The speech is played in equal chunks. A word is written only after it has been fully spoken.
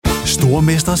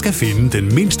Stormester skal finde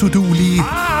den mindst uduelige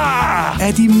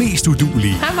af de mest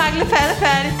uduelige. Hej, Mark.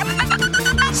 Færdig.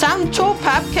 Sammen 2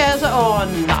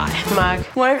 papkasser. Nej,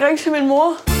 Mark. Må jeg ikke ringe til min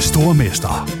mor?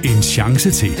 Stormester. En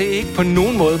chance til. Det er ikke på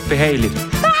nogen måde behageligt. Nej.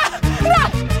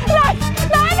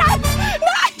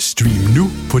 Stream nu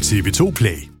på TV2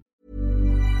 Play.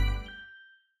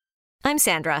 I'm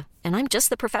Sandra, and I'm just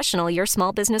the professional your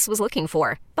small business was looking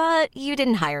for. But you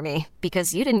didn't hire me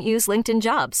because you didn't use LinkedIn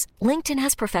Jobs. LinkedIn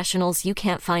has professionals you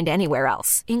can't find anywhere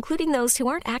else, including those who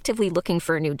aren't actively looking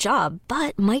for a new job,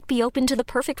 but might be open to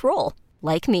the perfect role,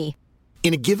 like me.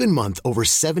 In a given month, over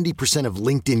 70% of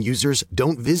LinkedIn users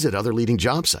don't visit other leading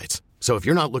job sites. So if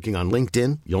you're not looking on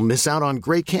LinkedIn, you'll miss out on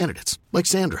great candidates like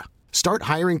Sandra. Start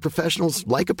hiring professionals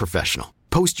like a professional.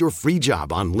 Post your free job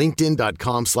on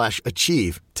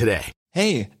linkedin.com/achieve today.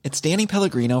 Hey, it's Danny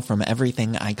Pellegrino from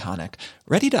Everything Iconic.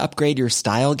 Ready to upgrade your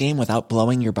style game without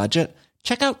blowing your budget?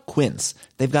 Check out Quince.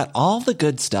 They've got all the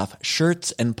good stuff, shirts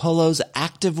and polos,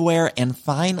 activewear and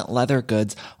fine leather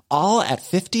goods, all at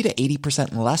 50 to 80%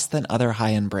 less than other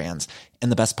high-end brands. And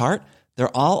the best part?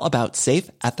 They're all about safe,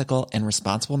 ethical and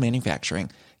responsible manufacturing.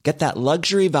 Get that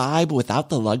luxury vibe without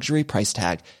the luxury price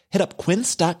tag. Hit up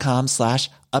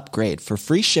quince.com/upgrade for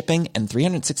free shipping and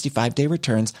 365-day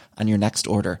returns on your next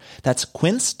order. That's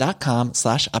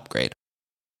quince.com/upgrade.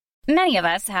 Many of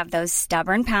us have those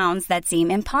stubborn pounds that seem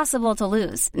impossible to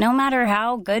lose, no matter how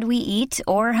good we eat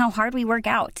or how hard we work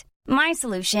out. My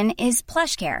solution is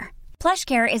PlushCare.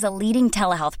 PlushCare is a leading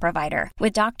telehealth provider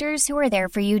with doctors who are there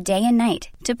for you day and night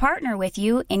to partner with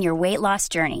you in your weight loss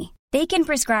journey. They can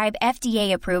prescribe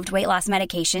FDA-approved weight loss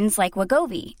medications like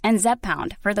Wegovy and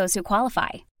Zepbound for those who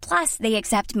qualify. Plus, they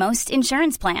accept most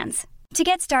insurance plans. To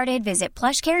get started, visit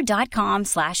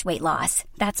plushcare.com/weightloss.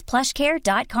 That's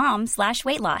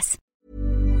plushcare.com/weightloss.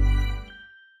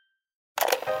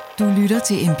 Du lytter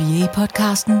til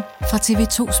NBA-podcasten fra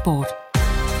TV2 Sport.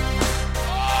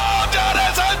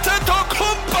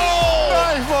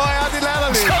 Hvor er det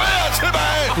latterligt. Kom her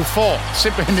tilbage. Du får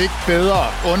simpelthen ikke bedre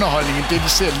underholdning end det, vi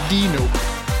ser lige nu.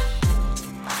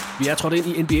 Vi er trådt ind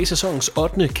i NBA-sæsonens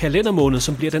 8. kalendermåned,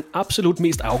 som bliver den absolut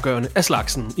mest afgørende af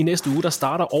slagsen. I næste uge, der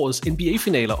starter årets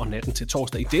NBA-finaler, og natten til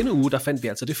torsdag i denne uge, der fandt vi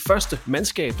altså det første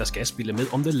mandskab, der skal spille med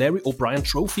om The Larry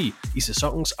O'Brien Trophy i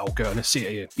sæsonens afgørende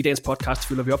serie. I dagens podcast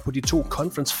følger vi op på de 2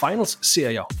 Conference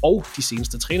Finals-serier og de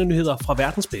seneste trænernyheder fra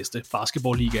verdens bedste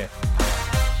basketballliga.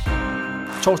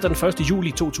 Torsdag den 1.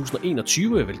 juli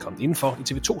 2021. Velkommen indenfor i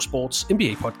TV2 Sports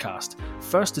NBA-podcast.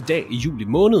 Første dag i juli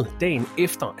måned, dagen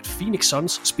efter at Phoenix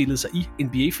Suns spillede sig i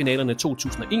NBA-finalerne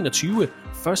 2021.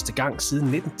 Første gang siden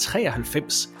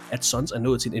 1993, at Suns er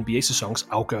nået til en NBA-sæsons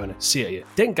afgørende serie.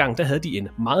 Dengang der havde de en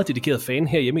meget dedikeret fan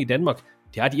herhjemme i Danmark.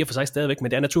 Det har de i og for sig stadigvæk,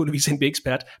 men det er naturligvis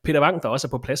NBA-ekspert Peter Wang, der også er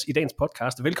på plads i dagens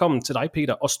podcast. Velkommen til dig,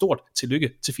 Peter, og stort tillykke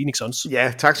til Phoenix Suns.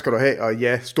 Ja, tak skal du have, og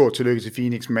ja, stort tillykke til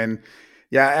Phoenix, men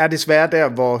jeg er desværre der,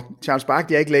 hvor Charles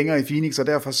Barkley er ikke længere i Phoenix, og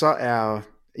derfor så er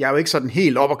jeg jo ikke sådan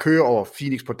helt op at køre over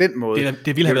Phoenix på den måde.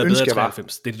 Det ville have været bedre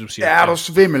 93, det er det, du siger. Ja, du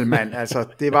svimmel, mand. Altså,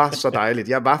 det var så dejligt.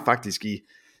 Jeg var faktisk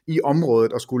i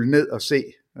området og skulle ned og se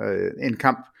en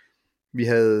kamp. Vi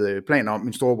havde planer om,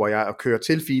 min storebror og jeg, at køre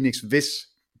til Phoenix, hvis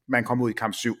man kom ud i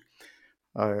kamp 7.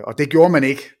 Og det gjorde man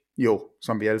ikke. Jo,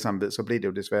 som vi alle sammen ved, så blev det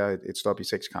jo desværre et stop i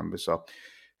 6 kampe. Så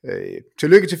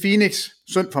tillykke til Phoenix.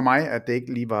 Synd for mig, at det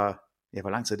ikke lige var... Ja, hvor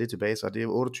lang tid er det tilbage, så det er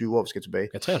 28 år, vi skal tilbage.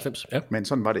 Ja, 93, ja. Men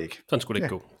sådan var det ikke. Sådan skulle det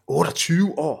ikke gå.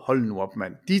 28 år, hold nu op,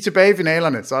 mand. De er tilbage i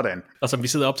finalerne, sådan. Og som vi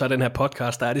sidder og optager den her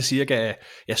podcast, der er det cirka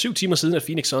 7 timer siden, at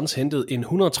Phoenix Suns hentede en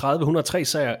 130-103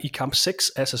 sejr i kamp 6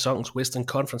 af sæsonens Western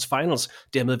Conference Finals.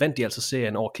 Dermed vandt de altså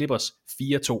serien over Clippers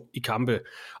 4-2 i kampe.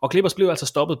 Og Clippers blev altså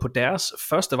stoppet på deres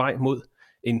første vej mod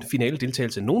en finale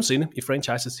deltagelse nogensinde i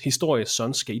franchises historie.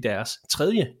 Suns skal i deres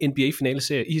 3.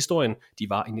 NBA-finaleserie i historien. De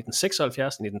var i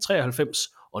 1976, 1993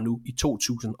 og nu i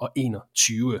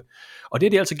 2021. Og det har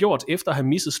de altså gjort efter at have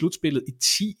misset slutspillet i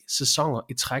 10 sæsoner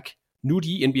i træk. Nu er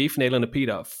de i NBA-finalerne,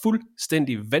 Peter,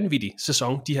 fuldstændig vanvittig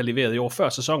sæson, de har leveret i år. Før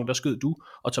sæsonen, der skød du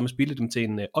og Thomas Bille dem til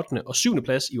en 8. og 7.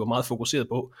 plads. I var meget fokuseret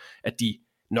på, at de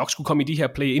nok skulle komme i de her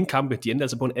play-in-kampe. De endte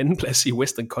altså på en 2. plads i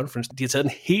Western Conference. De har taget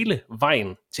den hele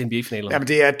vejen til NBA-finalerne. Jamen,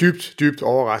 det er dybt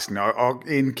overraskende, og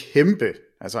en kæmpe,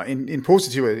 altså en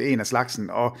positiv en af slagsen,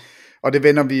 og det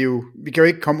vender vi jo, vi kan jo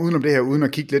ikke komme udenom det her, uden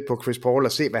at kigge lidt på Chris Paul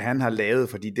og se, hvad han har lavet,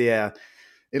 fordi det er et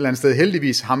eller andet sted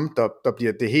heldigvis ham, der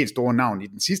bliver det helt store navn i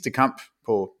den sidste kamp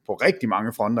på rigtig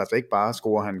mange fronter. Altså ikke bare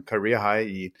scorer han career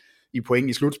high i point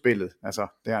i slutspillet, altså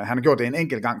han har gjort det en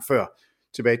enkelt gang før,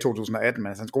 tilbage i 2018, men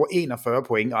altså, han scorer 41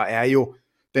 point, og er jo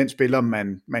den spiller,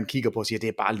 man kigger på og siger, det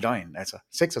er bare løgn. Altså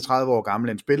 36 år gammel,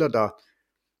 en spiller, der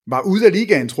var ude af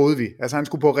ligaen, troede vi. Altså han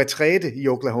skulle på retræte i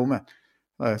Oklahoma,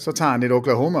 Så tager han et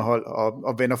Oklahoma-hold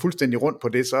og vender fuldstændig rundt på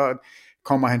det, så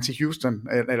kommer han til Houston,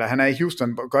 eller han er i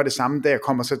Houston og gør det samme der,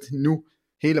 kommer så nu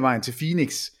hele vejen til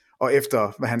Phoenix, og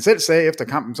efter, hvad han selv sagde efter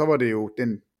kampen, så var det jo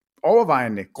den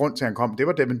overvejende grund til, at han kom, det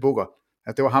var Devin Booker.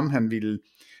 Altså, det var ham,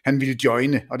 han ville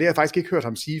joine, og det har jeg faktisk ikke hørt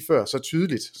ham sige før, så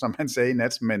tydeligt, som han sagde i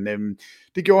nat, men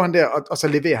det gjorde han der, og så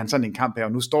leverer han sådan en kamp her,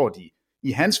 og nu står de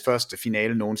i hans første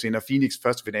finale nogensinde, og Phoenix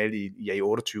første finale i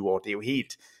 28 år. Det er jo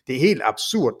helt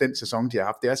absurd, den sæson, de har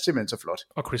haft. Det er simpelthen så flot.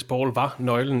 Og Chris Paul var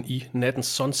nøglen i nattens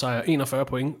Suns-sejr. 41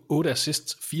 point, 8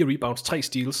 assists, 4 rebounds, 3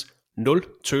 steals, 0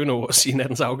 turnovers i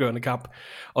nattens afgørende kamp.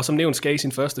 Og som nævnt skal i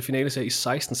sin første finale i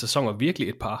 16 sæsoner virkelig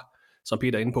et par, som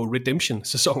Peter er inde på,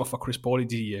 redemption-sæsoner for Chris Paul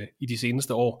i de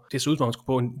seneste år. Det så ud, som han skulle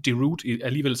på en deroute.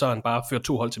 Alligevel så har han bare ført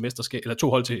 2 hold til mesterskab, eller 2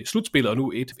 hold til slutspillet, og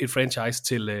nu et franchise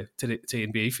til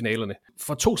NBA-finalerne.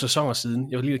 For 2 sæsoner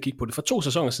siden, jeg vil lige kigge på det, for 2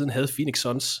 sæsoner siden havde Phoenix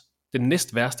Suns den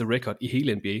næst værste record i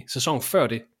hele NBA. Sæsonen før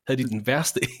det havde de den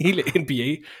værste i hele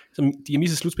NBA. Som de har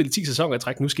mistet slutspillet 10 sæsoner i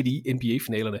træk, nu skal de i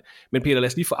NBA-finalerne. Men Peter, lad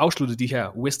os lige få afsluttet de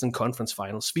her Western Conference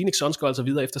Finals. Phoenix Suns går altså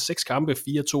videre efter 6 kampe,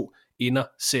 4-2 inder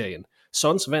serien.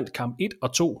 Suns vandt kamp 1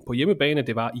 og 2 på hjemmebane.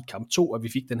 Det var i kamp 2, at vi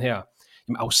fik den her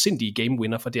afsindige game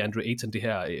winner for DeAndre Ayton, det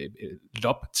her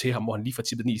lob til ham, hvor han lige får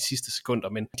tippet den i sidste sekunder.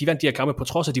 Men de vandt de her kampe på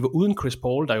trods af, at de var uden Chris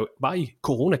Paul, der jo var i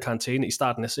coronakarantæne i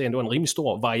starten af serien. Det var en rimelig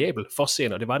stor variabel for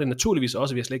serien, og det var det naturligvis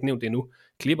også, vi har slet ikke nævnt det endnu.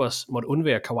 Clippers måtte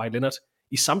undvære Kawhi Leonard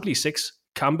i samtlige 6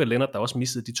 kampe. Leonard, der også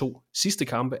missede de 2 sidste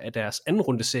kampe af deres anden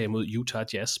runde serie mod Utah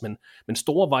Jazz, men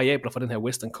store variabler for den her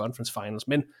Western Conference Finals.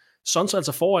 Men Suns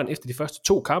altså foran efter de første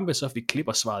 2 kampe, så fik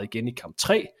Clippers svaret igen i kamp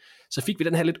 3. Så fik vi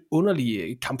den her lidt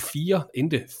underlige kamp 4,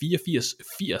 endte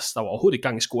 84-80. Der var overhovedet ikke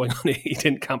gang i scoringerne i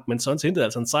den kamp, men Suns hentede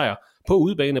altså en sejr på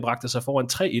udebane, bragte sig foran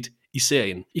 3-1 i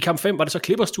serien. I kamp 5 var det så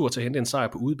Clippers tur til at hente en sejr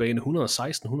på udebane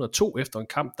 116-102 efter en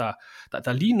kamp,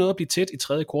 der lige nåede at blive tæt i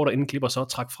tredje kvartal, inden Clippers så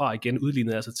trak fra igen,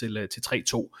 udlignede altså til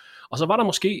 3-2. Og så var der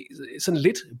måske sådan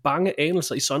lidt bange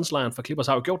anelser i Suns-lejren, for Clippers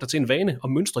har jo gjort det til en vane at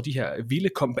mønstre de her vilde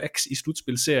comebacks i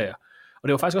slutspilserier. Og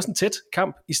det var faktisk også en tæt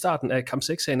kamp i starten af kamp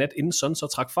 6 her i nat, inden Suns så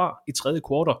trak fra i tredje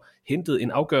kvartal, hentede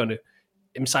en afgørende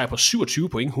sejr på 27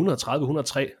 point,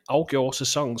 130-103, afgjorde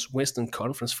sæsonens Western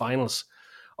Conference Finals.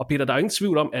 Og Peter, der er ingen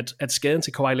tvivl om, at skaden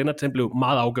til Kawhi Leonard, den blev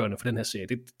meget afgørende for den her serie.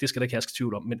 Det skal der ikke herske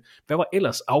tvivl om. Men hvad var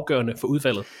ellers afgørende for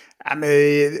udfaldet? Jamen,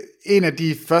 en af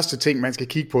de første ting, man skal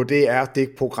kigge på, det er det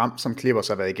program, som Clippers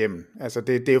har været igennem. Altså,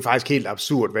 det er jo faktisk helt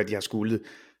absurd, hvad de har skuldet.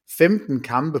 15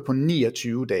 kampe på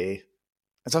 29 dage.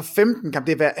 Altså 15 kampe,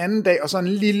 det er hver anden dag, og så en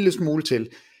lille smule til.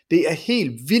 Det er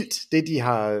helt vildt, det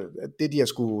de har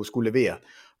skulle levere.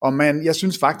 Og jeg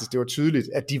synes faktisk, det var tydeligt,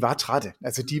 at de var trætte.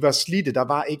 Altså de var slidte, der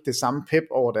var ikke det samme pep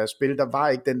over deres spil, der var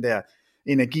ikke den der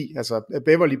energi. Altså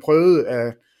Beverly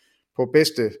prøvede på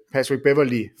bedste Patrick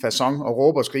Beverly-facon at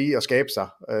råbe og skrige og skabe sig,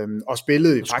 og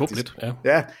spillede faktisk. Lidt,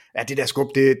 ja, det der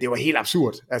skub, det var helt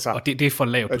absurd. Altså, og det er for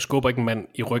lavt. Du skubber ikke en mand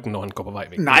i ryggen, når han går på vej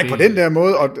væk. Nej, på den der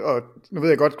måde, og nu ved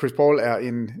jeg godt, Chris Paul er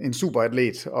en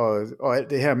superatlet og alt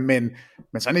det her, men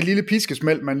sådan et lille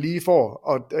piskesmæld, man lige får,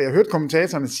 og jeg hørte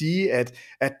kommentatorerne sige, at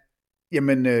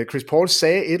jamen, Chris Paul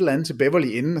sagde et eller andet til Beverly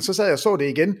inden, og så sad jeg og så det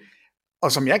igen,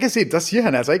 og som jeg kan se, der siger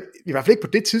han altså ikke, i hvert fald ikke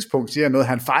på det tidspunkt, siger han noget.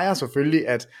 Han fejrer selvfølgelig,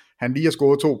 at han lige har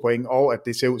scoret 2 point, og at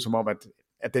det ser ud som om,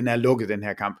 at den er lukket, den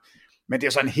her kamp. Men det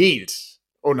er sådan helt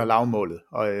under lavmålet,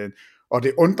 og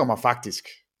det undrer mig faktisk,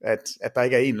 at der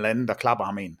ikke er en eller anden, der klapper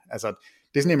ham en. Altså,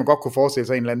 det er sådan, at man godt kunne forestille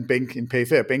sig en eller anden en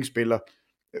perifær bænkspiller,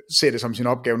 ser det som sin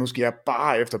opgave, nu skal jeg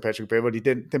bare efter Patrick Beverly.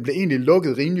 Den blev egentlig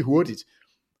lukket rimelig hurtigt.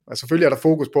 Og selvfølgelig er der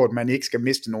fokus på, at man ikke skal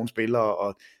miste nogen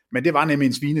spillere, men det var nemlig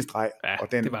en svinestreg. Ja,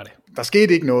 og det var det. Der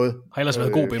skete ikke noget. Har ellers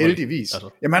været god Beverly. Heldigvis. Altså.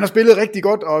 Jamen han har spillet rigtig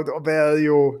godt, og været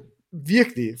jo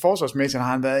virkelig forsvarsmæssigt,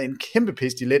 har han været en kæmpe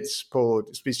pestilens,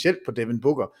 specielt på Devin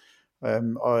Booker.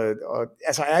 Og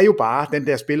altså er jo bare den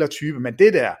der spillertype, men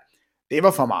det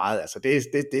var for meget. Altså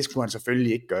det skulle han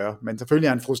selvfølgelig ikke gøre. Men selvfølgelig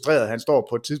er han frustreret. Han står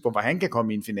på et tidspunkt, hvor han kan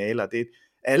komme i en finale, og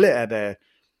alle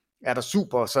er der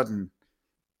super sådan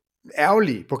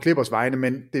ærgerlig på Clippers vegne,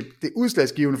 men det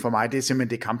udslagsgivende for mig, det er simpelthen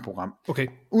det kampprogram. Okay.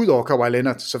 Udover Kawhi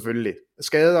Leonard selvfølgelig.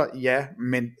 Skader, ja,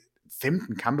 men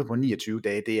 15 kampe på 29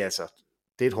 dage, det er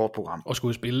et hårdt program. Og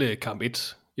skulle spille kamp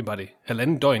 1, var det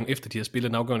 1,5 døgn efter de har spillet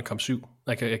en afgørende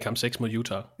kamp 6 mod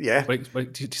Utah. Ja.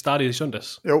 De startede i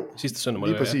søndags. Jo, sidste søndag.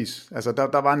 Lige præcis. Ja. Altså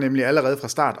der var nemlig allerede fra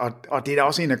start, og det er da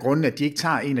også en af grundene, at de ikke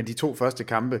tager en af de 2 første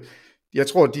kampe. Jeg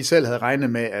tror, de selv havde regnet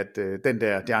med, at den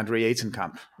der DeAndre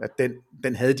Ayton-kamp, at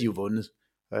den havde de jo vundet.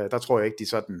 Der tror jeg ikke, de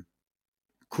sådan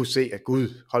kunne se, at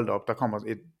Gud, hold op, der kommer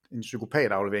en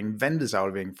psykopat-aflevering, en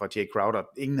vanvidsaflevering fra Jay Crowder.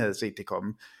 Ingen havde set det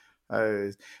komme.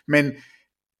 Men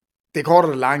Det korte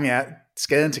og det lange er,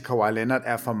 skaden til Kawhi Leonard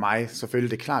er for mig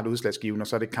selvfølgelig det klart udslagsgivende, og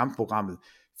så er det kampprogrammet.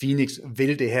 Phoenix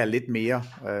vil det her lidt mere,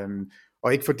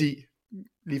 og ikke fordi,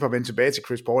 lige for at vende tilbage til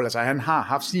Chris Paul, altså han har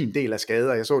haft sin del af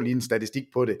skader, jeg så lige en statistik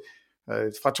på det,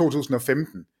 fra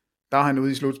 2015, der er han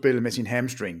ude i slutspillet med sin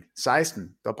hamstring. 16,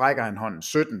 der brækker han hånden.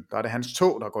 17, der er det hans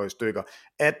tå, der går i stykker.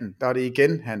 18, der er det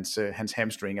igen hans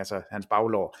hamstring, altså hans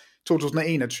baglår.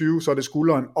 2021, så er det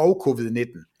skulderen og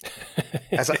covid-19.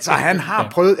 Altså, så han har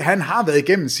prøvet, han har været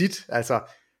igennem sit, altså,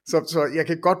 så jeg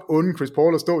kan godt undre Chris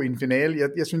Paul at stå i en finale.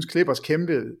 Jeg synes Clippers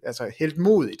kæmpede altså helt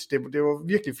modigt. Det var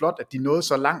virkelig flot, at de nåede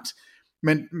så langt,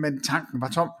 men tanken var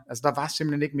tom. Altså, der var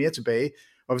simpelthen ikke mere tilbage.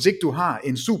 Og hvis ikke du har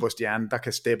en superstjerne, der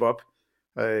kan steppe op,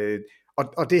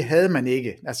 og det havde man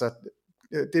ikke. Altså,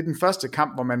 det er den første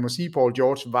kamp, hvor man må sige, Paul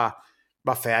George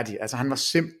var færdig. Altså, han var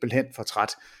simpelthen for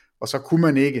træt. Og så kunne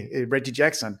man ikke. Reggie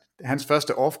Jackson, hans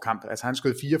første off-kamp, altså han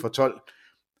skød 4 for 12.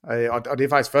 Og det er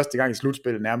faktisk første gang i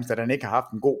slutspillet nærmest, at han ikke har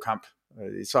haft en god kamp.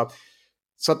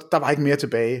 Så der var ikke mere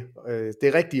tilbage.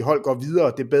 Det rigtige hold går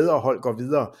videre, det bedre hold går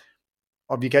videre.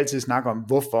 Og vi kan altid snakke om,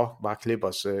 hvorfor var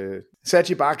Clippers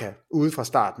Serge Ibaka ude fra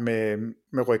start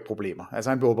med rygproblemer. Altså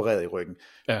han blev opereret i ryggen.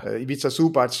 Ja. Ivica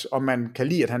Zubac, om man kan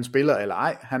lide, at han spiller eller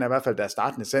ej, han er i hvert fald deres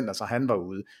startende center, så han var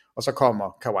ude. Og så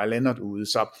kommer Kawhi Leonard ude.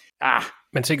 Så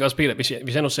Man tænker også, Peter,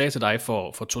 hvis jeg nu sagde til dig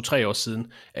for 2-3 år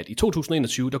siden, at i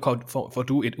 2021, der får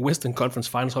du et Western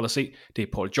Conference Finals hold at se, det er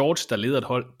Paul George, der leder et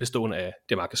hold bestående af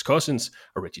DeMarcus Cousins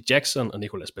og Reggie Jackson og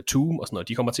Nicolas Batum og sådan noget.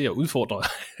 De kommer til at udfordre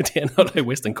det andet hold i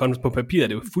Western Conference. På papir er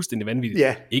det jo fuldstændig vanvittigt.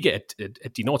 Yeah. Ikke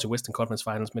at de når til Western Conference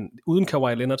Finals, men uden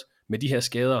Kawhi Leonard med de her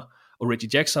skader, og Reggie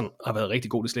Jackson har været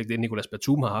rigtig god, det slet ikke det. Nicolas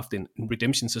Batum har haft en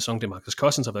redemption-sæson, DeMarcus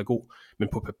Cousins har været god, men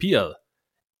på papiret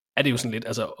er det jo sådan lidt,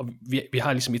 altså, vi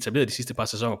har ligesom etableret de sidste par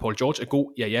sæsoner, Paul George er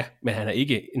god, ja, men han er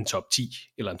ikke en top 10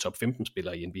 eller en top 15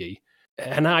 spiller i NBA.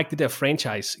 Han har ikke det der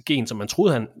franchise-gen, som man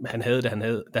troede, han havde,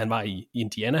 da han var i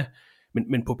Indiana,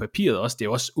 men på papiret også, det er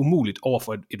også umuligt over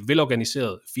for et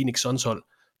velorganiseret Phoenix Suns hold,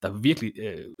 der virkelig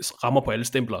rammer på alle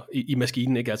stempler i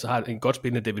maskinen, ikke? Altså har en godt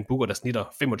spillende Devin Booker, der snitter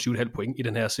 25,5 point i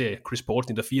den her serie, Chris Paul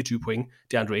snitter 24 point,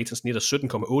 DeAndre Ayton snitter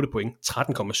 17,8 point, 13,7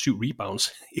 rebounds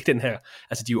i den her,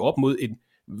 altså de er jo op mod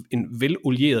en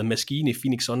velolieret maskine i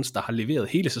Phoenix Suns, der har leveret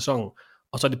hele sæsonen,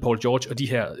 og så er det Paul George og de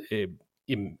her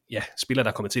spillere,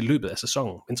 der kommer til i løbet af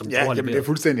sæsonen, men som har leveret. Det er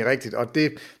fuldstændig rigtigt, og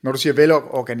det, når du siger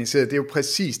velorganiseret, det er jo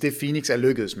præcis det Phoenix er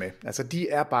lykkedes med. Altså de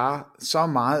er bare så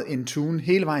meget in tune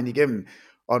hele vejen igennem,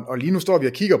 og lige nu står vi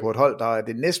og kigger på et hold, der er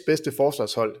det næstbedste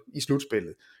forsvarshold i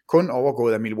slutspillet, kun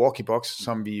overgået af Milwaukee Bucks,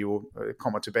 som vi jo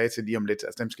kommer tilbage til lige om lidt,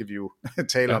 altså dem skal vi jo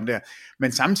tale om der,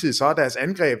 men samtidig så er deres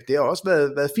angreb, det har også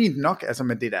været fint nok, altså,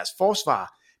 men det er deres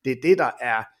forsvar, det er det, der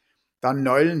er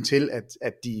nøglen til,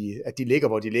 at de ligger,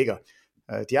 hvor de ligger.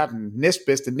 De har den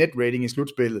næstbedste net rating i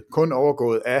slutspillet, kun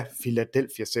overgået af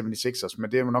Philadelphia 76ers,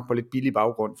 men det er jo nok på lidt billig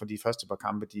baggrund, for de første par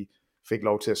kampe, de fik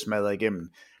lov til at smadre igennem.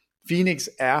 Phoenix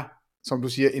er, som du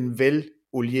siger, en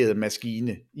velolieret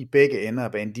maskine i begge ender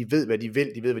af banen. De ved, hvad de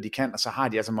vil, de ved, hvad de kan, og så har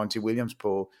de altså Monty Williams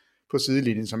på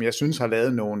sidelinjen, som jeg synes har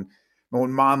lavet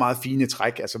nogle meget, meget fine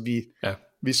træk. Altså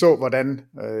vi så, hvordan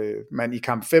man i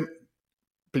kamp 5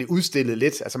 blev udstillet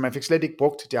lidt. Altså man fik slet ikke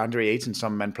brugt DeAndre Ayton,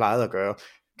 som man plejede at gøre.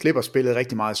 Clippers spillede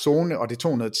rigtig meget zone, og det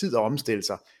tog noget tid at omstille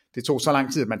sig. Det tog så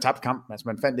lang tid, at man tabte kampen, altså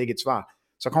man fandt ikke et svar.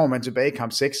 Så kommer man tilbage i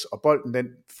kamp 6, og bolden den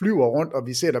flyver rundt, og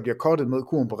vi ser, der bliver cuttet mod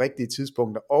kurven på rigtige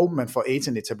tidspunkter, og man får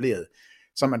Ayton etableret.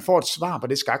 Så man får et svar på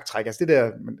det skaktræk. Altså det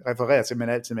der, man refererer til, man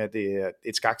altid med, at det er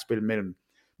et skakspil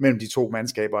mellem de to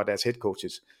mandskaber og deres head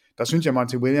coaches. Der synes jeg,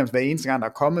 Monty Williams, hver eneste gang, der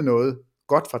er kommet noget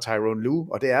godt fra Tyronn Lue,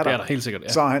 og det er der. Det er der helt sikkert, ja.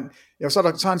 Så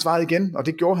har han svaret igen, og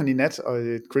det gjorde han i nat,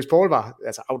 og Chris Paul var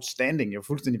altså outstanding, jo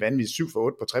fuldstændig vanvittigt, 7 for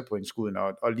 8 på 3-pointskuden,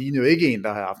 og lignede jo ikke en,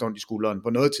 der havde haft ondt i skulderen på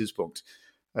noget tidspunkt.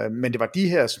 Men det var de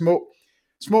her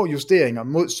små justeringer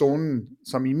mod zonen,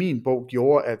 som i min bog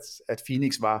gjorde, at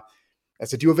Phoenix var,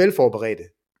 altså de var velforberedte.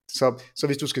 Så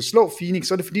hvis du skal slå Phoenix,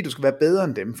 så er det fordi, du skal være bedre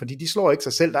end dem, fordi de slår ikke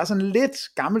sig selv. Der er sådan lidt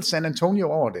gammelt San Antonio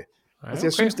over det. Ja, altså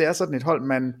jeg synes, det er sådan et hold,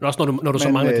 man... Men også når du så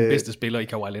mangler de bedste spillere i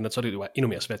Kawhi Leonard, så er det jo endnu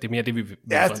mere svært. Det er mere det, vi vil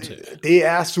frem til. Det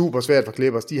er super svært for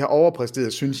Clippers. De har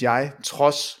overpræsteret, synes jeg,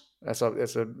 trods...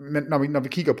 Altså, men når vi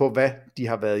kigger på, hvad de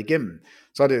har været igennem,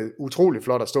 så er det utrolig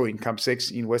flot at stå i en kamp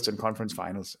 6 i en Western Conference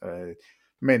Finals.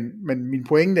 Men min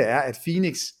pointe er, at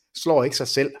Phoenix slår ikke sig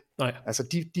selv. Nej. Altså,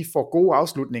 de får gode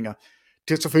afslutninger.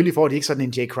 Det selvfølgelig får de ikke sådan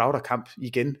en Jay Crowder-kamp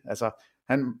igen. Altså,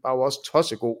 han var jo også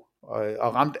tossegod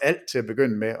og ramte alt til at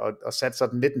begynde med, og satte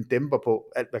sådan lidt en dæmper på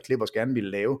alt, hvad Clippers gerne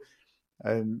ville lave.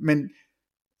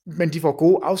 Men de får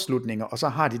gode afslutninger, og så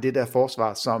har de det der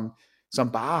forsvar,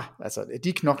 som bare, altså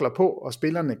de knokler på, og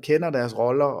spillerne kender deres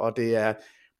roller, og det er,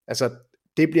 altså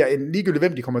det bliver ligegyldigt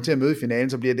hvem de kommer til at møde i finalen,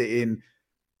 så bliver det en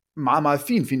meget, meget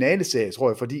fin finaleserie, tror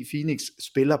jeg, fordi Phoenix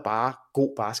spiller bare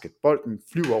god basket. Bolden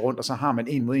flyver rundt, og så har man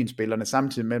 1-mod-1 spillerne,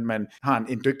 samtidig med, at man har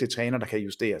en dygtig træner, der kan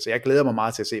justere. Så jeg glæder mig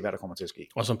meget til at se, hvad der kommer til at ske.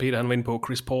 Og som Peter han var inde på,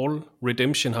 Chris Paul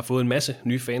Redemption har fået en masse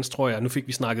nye fans, tror jeg. Nu fik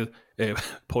vi snakket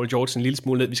Paul George en lille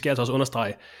smule ned. Vi skal altså også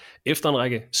understrege, efter en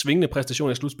række svingende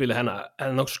præstationer i slutspillet, han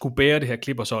har nok skulle bære det her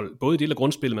Clippers-hold, både i del af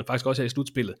grundspillet, men faktisk også her i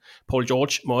slutspillet. Paul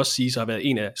George må også sige sig at have været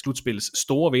en af slutspillets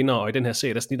store vindere, og i den her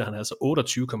serie, der snitter han altså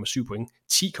 28,7 point,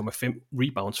 10,5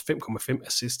 rebounds, 5,5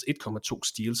 assists, 1,2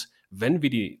 steals.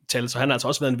 Vanvittige tal, så han har altså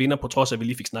også været en vinder, på trods af, at vi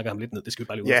lige fik snakket ham lidt ned. Det skal vi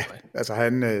bare lige understrege. Ja, altså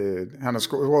han har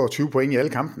scoret 20 point i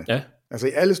alle kampene. Ja. Altså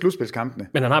i alle slutspilskampene.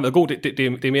 Men han har været god, det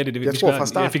er mere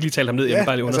det. Jeg fik lige talt ham ned, jeg vil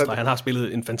bare lige understrege. Altså, han har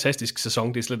spillet en fantastisk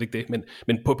sæson, det er slet ikke det.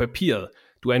 Men på papiret,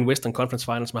 du er en Western Conference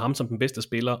Finals med ham som den bedste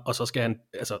spiller, og så skal han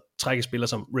trække spillere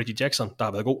som Reggie Jackson, der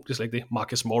har været god, det er slet ikke det.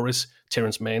 Marcus Morris,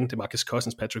 Terrence Mann, DeMarcus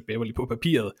Cousins, Patrick Beverley på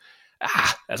papiret.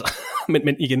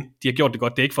 Men igen, de har gjort det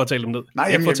godt. Det er ikke for at tale dem ned. Nej,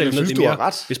 jeg synes, du har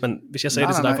ret. Hvis jeg sagde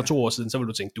det til dig for 2 år siden, så ville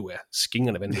du tænke, du er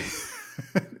skingerne vanvittig.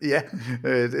 Ja,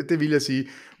 det vil jeg sige.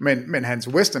 Men hans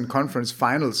Western Conference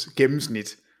Finals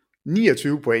gennemsnit,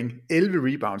 29 point,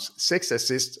 11 rebounds, 6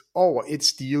 assists, over 1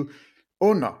 steal,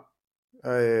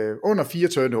 under 4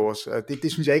 turnovers.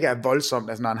 Det synes jeg ikke er voldsomt,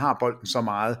 altså når han har bolden så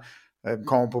meget,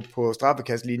 kommer på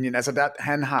straffekastlinjen. Altså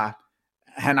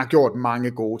han har gjort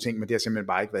mange gode ting, men det har simpelthen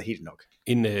bare ikke været helt nok.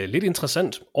 En lidt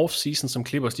interessant off-season, som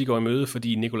Clippers de går i møde,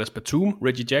 fordi Nicolas Batum,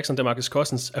 Reggie Jackson, DeMarcus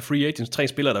Cousins er free agents, 3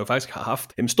 spillere, der jo faktisk har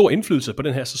haft en stor indflydelse på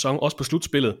den her sæson, også på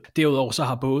slutspillet. Derudover så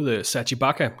har både Serge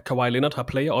Ibaka, Kawhi Leonard har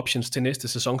player options til næste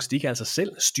sæson, så de kan altså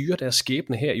selv styre deres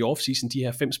skæbne her i off-season, de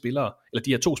her 5 spillere, eller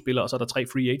de her 2 spillere, og så er der 3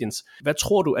 free agents. Hvad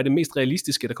tror du er det mest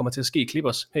realistiske, der kommer til at ske i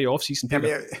Clippers her i off-season,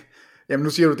 Peter? Jamen nu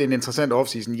siger du, det er en interessant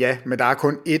offseason. Ja, men der er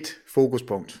kun ét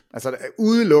fokuspunkt. Altså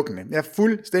udelukkende. Jeg er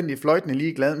fuldstændig fløjtende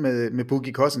ligeglad med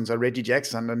Boogie Cousins og Reggie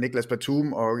Jackson og Nicolas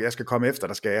Batum, og jeg skal komme efter,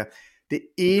 der skal jeg. Det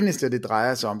eneste, det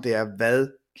drejer sig om, det er, hvad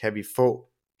kan vi få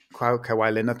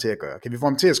Kawhi Leonard til at gøre? Kan vi få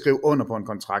ham til at skrive under på en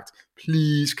kontrakt?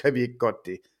 Please, kan vi ikke godt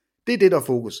det? Det er det, der er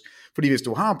fokus. Fordi hvis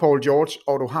du har Paul George,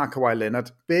 og du har Kawhi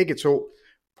Leonard, begge to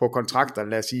på kontrakter,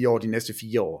 lad os sige over de næste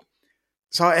 4 år,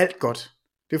 så er alt godt.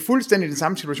 Det er fuldstændig den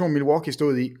samme situation, Milwaukee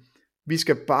stod i. Vi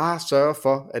skal bare sørge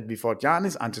for, at vi får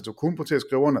Giannis Antetokounmpo til at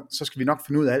skrive under, så skal vi nok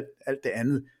finde ud af alt det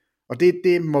andet. Og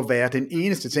det må være den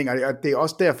eneste ting, og det er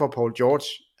også derfor, Paul George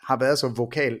har været så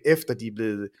vokal, efter de er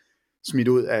blevet smidt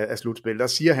ud af slutspil. Der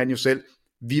siger han jo selv,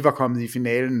 vi var kommet i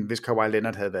finalen, hvis Kawhi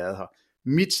Leonard havde været her.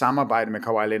 Mit samarbejde med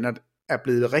Kawhi Leonard er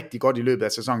blevet rigtig godt i løbet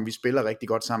af sæsonen. Vi spiller rigtig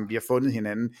godt sammen, vi har fundet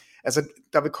hinanden. Altså,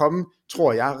 der vil komme,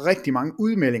 tror jeg, rigtig mange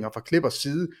udmeldinger fra Clippers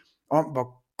side, om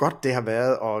hvor godt det har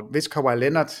været, og hvis Kawhi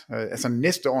Leonard, altså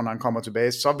næste år, når han kommer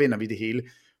tilbage, så vinder vi det hele,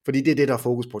 fordi det er det, der er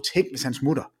fokus på. Tænk, hvis han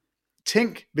smutter.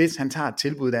 Tænk, hvis han tager et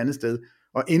tilbud et andet sted,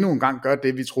 og endnu en gang gør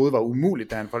det, vi troede var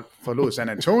umuligt, da han forlod San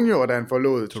Antonio, og da han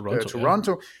forlod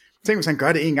Toronto. Ja. Tænk, hvis han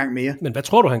gør det en gang mere. Men hvad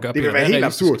tror du, han gør? Det vil være helt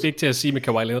absurd. Det er ikke til at sige med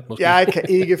Kawhi Leonard måske. Jeg kan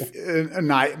ikke,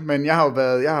 nej, men jeg har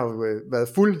jo været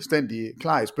fuldstændig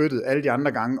klar i spyttet alle de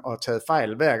andre gange, og taget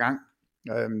fejl hver gang.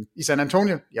 I San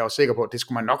Antonio, jeg var sikker på, at det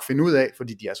skulle man nok finde ud af,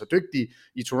 fordi de er så dygtige.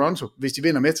 I Toronto, hvis de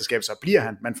vinder mesterskab, så bliver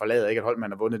han. Man forlader ikke et hold,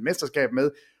 man har vundet et mesterskab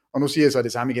med. Og nu siger jeg så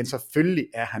det samme igen. Selvfølgelig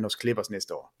er han hos Clippers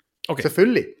næste år. Okay.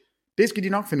 Selvfølgelig. Det skal de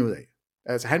nok finde ud af.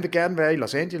 Altså, han vil gerne være i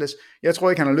Los Angeles. Jeg tror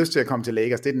ikke, han har lyst til at komme til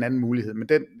Lakers. Det er den anden mulighed. Men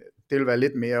det vil være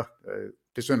lidt mere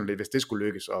besynderligt, hvis det skulle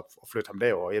lykkes at flytte ham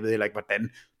derover. Jeg ved heller ikke, hvordan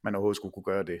man overhovedet skulle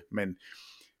kunne gøre det. Men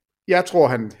jeg tror,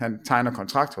 han tegner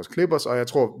kontrakt hos Clippers, og jeg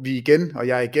tror,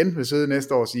 jeg igen vil sidde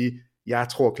næste år og sige, jeg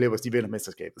tror, Clippers, de vinder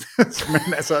mesterskabet.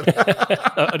 Men altså,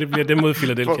 og det bliver dem mod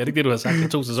Philadelphia, det er ikke det, du har sagt i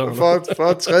 2 sæsoner.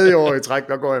 For 3. år i træk,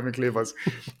 der går jeg med Clippers.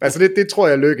 Altså, det tror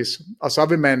jeg lykkes. Og så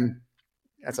vil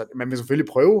man vil selvfølgelig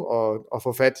prøve at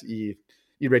få fat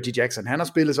i Reggie Jackson. Han har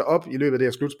spillet sig op i løbet af det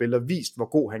her slutspil, og vist, hvor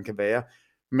god han kan være.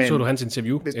 Men så du hans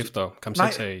interview efter kamp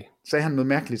 6 af? Nej, sagde han noget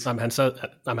mærkeligt?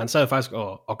 Han sad faktisk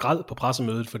og græd på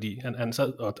pressemødet, fordi han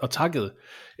sad og takkede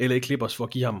LA Clippers for at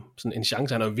give ham sådan en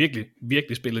chance. Han har jo virkelig,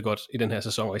 virkelig spillet godt i den her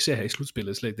sæson, og især her i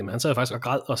slutspillet slet ikke. Men han sad faktisk og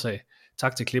græd og sagde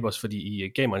tak til Clippers, fordi I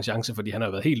gav mig en chance, fordi han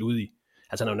har været helt ude i.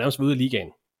 Altså han er jo nærmest ude i ligaen.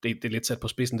 Det er lidt sat på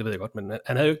spidsen, det ved jeg godt, men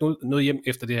han havde jo ikke noget hjem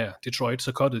efter det her Detroit,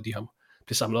 så cuttede de ham.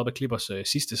 Blev samlet op af Clippers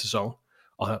sidste sæson,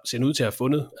 og ser ud til at have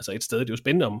fundet et sted. Det er jo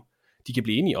spændende, om de kan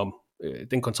blive enige om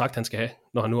den kontrakt, han skal have,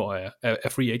 når han nu er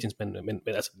free agents, men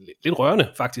altså lidt rørende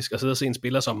faktisk, at sidde og se en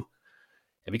spiller, som,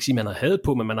 jeg vil ikke sige, man har hadet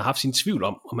på, men man har haft sin tvivl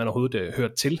om man overhovedet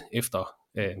hørt til efter.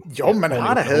 Jo, man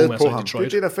har da hadet på ham.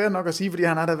 Det er da fair nok at sige, fordi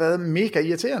han har da været mega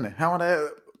irriterende. Han var da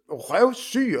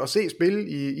røvsyg at se spille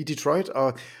i Detroit,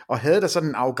 og havde der sådan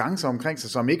en arrogance omkring sig,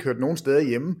 som ikke hørte nogen steder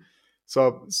hjemme.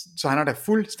 Så han har da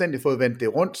fuldstændig fået vendt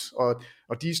det rundt,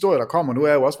 og de historier, der kommer nu,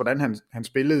 er jo også, hvordan han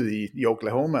spillede i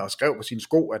Oklahoma, og skrev på sine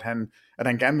sko, at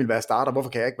han gerne ville være starter. Hvorfor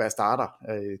kan jeg ikke være starter?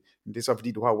 Det er så,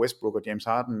 fordi du har Westbrook og James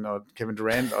Harden og Kevin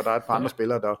Durant, og der er et par andre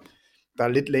spillere, der er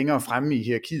lidt længere fremme i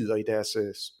hierarkiet og i deres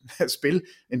spil,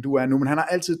 end du er nu. Men han har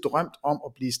altid drømt om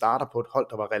at blive starter på et hold,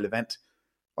 der var relevant.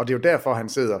 Og det er jo derfor, han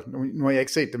sidder. Nu har jeg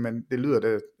ikke set det, men det lyder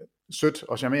det sødt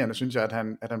og charmerende, synes jeg, at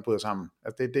han bryder sammen.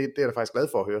 Altså det er jeg da faktisk glad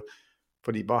for at høre.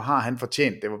 Fordi hvor har han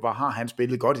fortjent det, hvor har han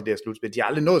spillet godt i det her slutspil. De har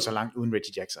aldrig nået så langt uden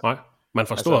Reggie Jackson. Nej, man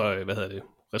får stor,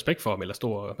 respekt for ham, eller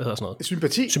stor, sådan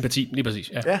noget? Sympati, lige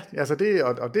præcis. Ja, altså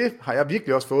det har jeg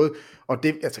virkelig også fået. Og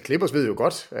det, altså Clippers ved jo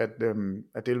godt,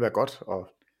 at det vil være godt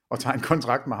at tage en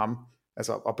kontrakt med ham,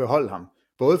 altså at beholde ham.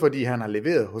 Både fordi han har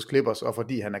leveret hos Clippers, og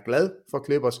fordi han er glad for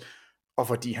Clippers, og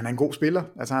fordi han er en god spiller.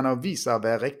 Altså han har jo vist sig at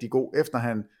være rigtig god, efter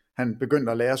han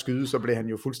begyndte at lære at skyde, så blev han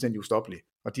jo fuldstændig ustoppelig.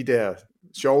 Og de der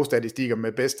sjove statistikker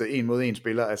med bedste 1-mod-1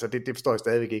 spiller, altså det forstår jeg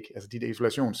stadigvæk ikke. Altså de der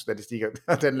isolationsstatistikker,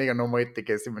 den ligger nummer 1, det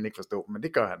kan jeg simpelthen ikke forstå, men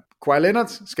det gør han. Kawhi Leonard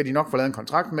skal de nok få lavet en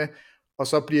kontrakt med, og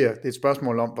så bliver det et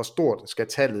spørgsmål om, hvor stort skal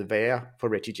tallet være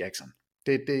for Reggie Jackson.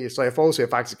 Så jeg forudser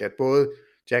faktisk, at både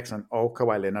Jackson og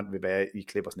Kawhi Leonard vil være i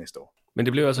Clippers næste år. Men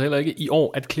det blev altså heller ikke i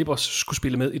år, at Clippers skulle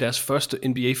spille med i deres første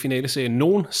NBA-finaleserie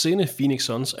nogensinde. Phoenix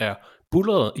Suns er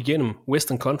buldret igennem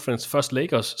Western Conference, først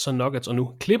Lakers, så Nuggets og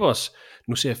nu Clippers.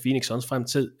 Nu ser Phoenix Suns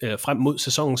frem mod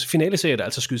sæsonens finaleserie, der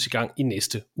altså skydes i gang i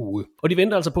næste uge. Og de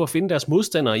venter altså på at finde deres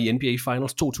modstandere i NBA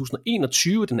Finals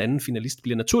 2021. Den anden finalist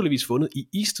bliver naturligvis fundet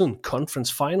i Eastern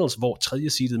Conference Finals, hvor 3.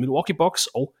 seedet Milwaukee Bucks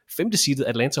og 5. seedet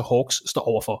Atlanta Hawks står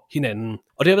over for hinanden.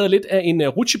 Og det har været lidt af en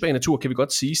rutsjebanetur, kan vi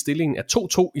godt sige. Stillingen er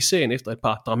 2-2 i serien efter et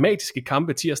par dramatiske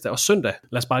kampe tirsdag og søndag.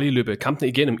 Lad os bare lige løbe kampene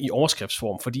igennem i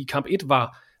overskriftsform, fordi kamp 1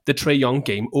 var The Trae Young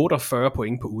Game, 48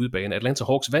 point på udebane. Atlanta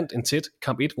Hawks vandt en tæt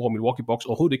kamp 1, hvor Milwaukee Bucks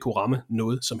overhovedet ikke kunne ramme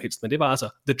noget som helst. Men det var altså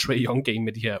The Trae Young Game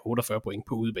med de her 48 point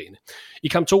på udebane. I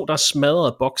kamp 2, der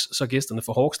smadrede Bucks så gæsterne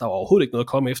for Hawks. Der var overhovedet ikke noget at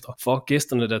komme efter. For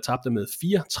gæsterne, der tabte med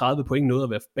 34 point, nåede at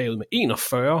være bagud med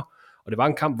 41. Og det var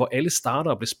en kamp, hvor alle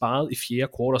starter blev sparet i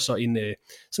fjerde kvartal, så en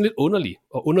sådan lidt underlig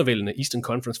og undervældende Eastern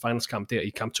Conference Finals kamp der i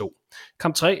kamp 2.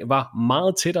 Kamp 3 var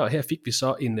meget tættere, og her fik vi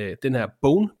så den her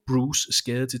bone bruise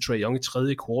skade til Trae Young i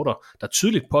tredje kvartal, der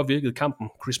tydeligt påvirkede kampen.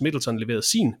 Chris Middleton leverede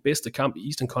sin bedste kamp i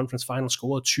Eastern Conference Finals,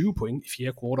 scorede 20 point i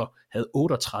fjerde kvartal, havde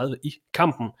 38 i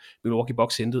kampen. Milwaukee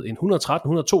Bucks hentede en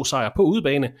 113-102 sejr på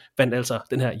udebane, vandt altså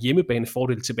den her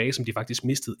hjemmebanefordel tilbage, som de faktisk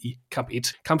mistede i kamp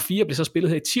 1. Kamp 4 blev så spillet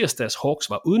her i tirsdags. Hawks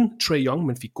var uden Trae Young,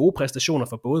 men fik gode præstationer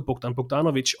fra både Bogdan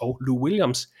Bogdanovic og Lou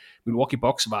Williams. Milwaukee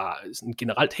Bucks var sådan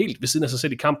generelt helt ved siden af sig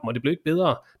selv i kampen, og det blev ikke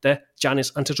bedre, da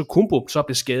Giannis Antetokounmpo så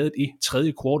blev skadet i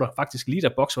tredje kvartal. Faktisk lige da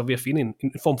Bucks var ved at finde en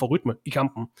form for rytme i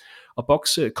kampen. Og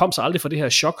Bucks kom så aldrig fra det her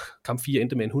chok. Kamp 4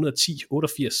 endte med en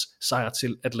 110-88 sejr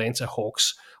til Atlanta Hawks.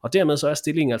 Og dermed så er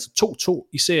stillingen altså 2-2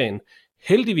 i serien.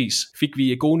 Heldigvis fik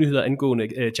vi gode nyheder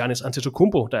angående Giannis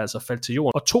Antetokounmpo, der altså faldt til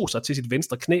jorden og tog sig til sit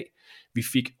venstre knæ. Vi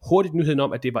fik hurtigt nyheden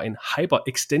om, at det var en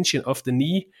hyperextension of the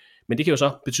knee, men det kan jo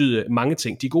så betyde mange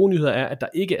ting. De gode nyheder er, at der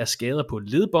ikke er skader på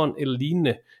ledbånd eller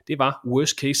lignende. Det var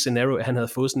worst case scenario, at han havde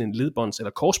fået sådan en ledbånds-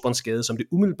 eller korsbåndsskade, som det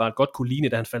umiddelbart godt kunne ligne,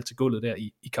 da han faldt til gulvet der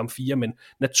i kamp 4. Men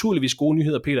naturligvis gode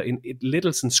nyheder, Peter. Et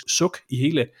lettelsens suk i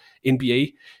hele NBA.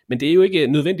 Men det er jo ikke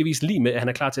nødvendigvis lige med, at han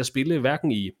er klar til at spille,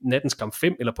 hverken i nattens kamp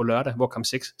 5 eller på lørdag, hvor kamp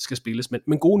 6 skal spilles.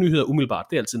 Men gode nyheder umiddelbart,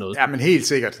 det er altid noget. Ja, men helt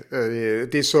sikkert.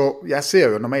 Det er så, jeg ser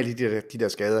jo normalt de der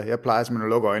skader. Jeg plejer simpelthen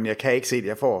at lukke øjnene. Jeg kan ikke se det.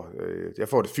 Jeg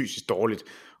får det fysisk dårligt.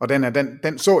 Og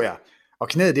den så jeg. Og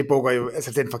knæet, det bukker jo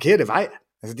altså den forkerte vej.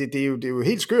 Altså det er jo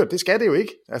helt skørt. Det skal det jo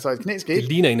ikke. Altså et knæ skal ikke.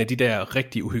 Det ligner en af de der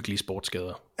rigtig uhyggelige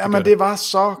sportsskader. Jamen det var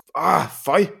så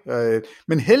føj.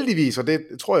 Men heldigvis, og det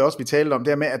tror jeg også vi talte om,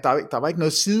 det med, at der var ikke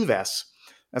noget sideværs.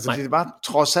 Altså det var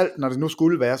trods alt, når det nu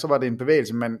skulle være, så var det en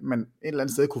bevægelse, man et eller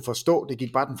andet sted kunne forstå. Det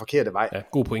gik bare den forkerte vej. Ja,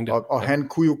 god pointe. Og han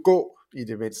kunne jo gå i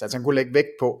det venstre. Altså han kunne lægge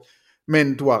vægt på.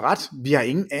 Men du har ret, vi har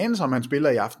ingen anelse om han spiller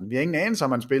i aften. Vi har ingen anelse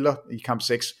om han spiller i kamp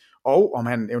 6. Og om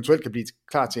han eventuelt kan blive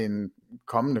klar til en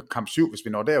kommende kamp 7, hvis vi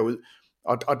når derud.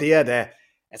 Og det er da,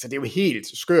 altså det er jo helt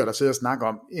skørt at sidde og snakke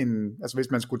om, altså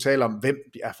hvis man skulle tale om, hvem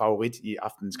er favorit i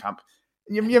aftenens kamp.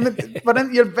 Jamen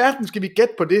hvordan i alverden skal vi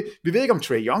gætte på det? Vi ved ikke, om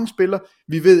Trae Young spiller.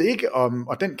 Vi ved ikke om,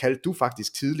 og den kaldte du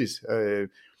faktisk tidligt,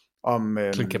 om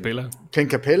Clint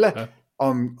Capella. Ja.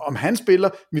 Om han spiller.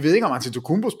 Vi ved ikke, om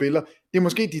Antetokounmpo spiller. Det er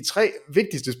måske de 3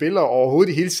 vigtigste spillere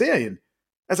overhovedet i hele serien.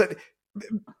 Altså,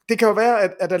 det kan jo være,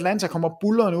 at Atlanta kommer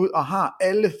bullerne ud og har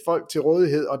alle folk til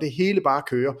rådighed, og det hele bare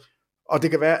kører. Og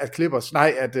det kan være,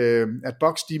 at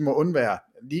Bucks, de må undvære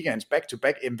ligaens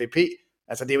back-to-back MVP.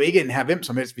 Altså, det er jo ikke en her hvem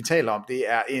som helst, vi taler om. Det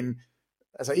er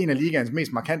en af ligaens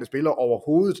mest markante spillere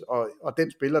overhovedet, og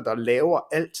den spiller, der laver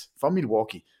alt for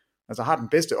Milwaukee. Altså har den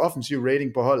bedste offensive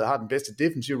rating på holdet, har den bedste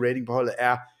defensive rating på holdet,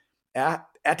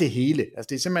 er det hele. Altså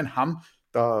det er simpelthen ham,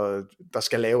 der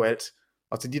skal lave alt.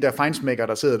 Og til de der fejnsmækker,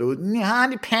 der sidder derude,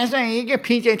 det passer ikke,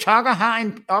 PJ Tucker har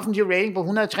en offensive rating på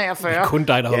 143. Det er kun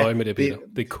dig, der holder øje med det, Peter.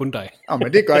 Det er kun dig. Ja,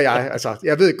 men det gør jeg. Altså,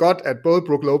 jeg ved godt, at både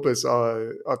Brook Lopez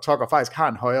og Tucker faktisk har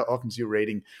en højere offensive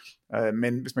rating.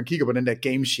 Men hvis man kigger på den der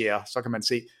game share, så kan man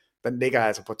se, den ligger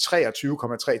altså på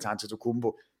 23,3 til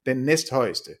Antetokounmpo. Den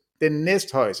næsthøjeste,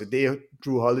 det er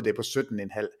Drew Holiday på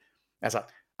 17,5. Altså,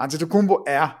 Antetokounmpo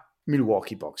er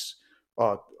Milwaukee Bucks.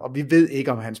 Og vi ved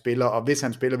ikke, om han spiller, og hvis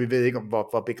han spiller, vi ved ikke,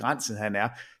 hvor begrænset han er.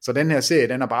 Så den her serie,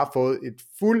 den har bare fået et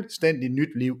fuldstændig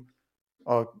nyt liv.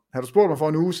 Og har du spurgt mig for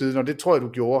en uge siden, og det tror jeg, du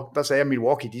gjorde, der sagde jeg,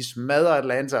 Milwaukee, de smadrer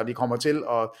Atlanta, og de kommer til,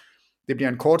 og det bliver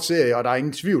en kort serie, og der er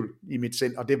ingen tvivl i mit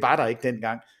sind, og det var der ikke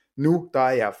dengang. Nu der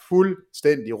er jeg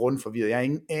fuldstændig rundt forvirret. Jeg har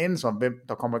ingen anelse om, hvem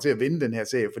der kommer til at vinde den her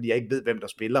serie, fordi jeg ikke ved, hvem der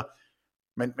spiller.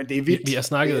 Men det er vildt. Vi har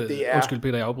snakket, undskyld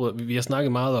Peter, jeg afbryder, vi har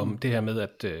snakket meget om det her med,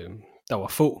 at der var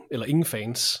få eller ingen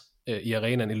fans i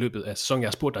arenaen i løbet af sæsonen. Jeg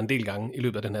har spurgt dig en del gange i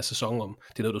løbet af den her sæson, om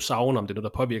det er noget, du savner, om det er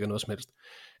noget, der påvirker noget som helst.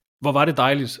 Hvor var det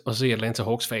dejligt at se Atlanta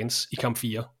Hawks fans i kamp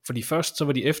 4. Fordi først så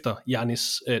var de efter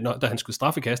Giannis, da han skulle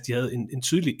straffekast, de havde en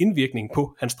tydelig indvirkning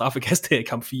på hans straffekast her i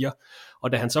kamp 4.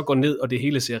 Og da han så går ned, og det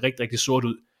hele ser rigtig, rigtig sort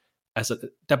ud, altså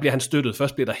der bliver han støttet.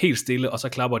 Først bliver der helt stille, og så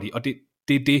klapper de. Og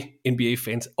det er det,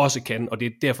 NBA-fans også kan, og det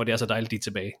er derfor, det er så dejligt, de er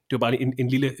tilbage. Det var bare en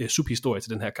lille subhistorie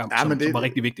til den her kamp, som var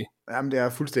rigtig vigtig. Jamen, det er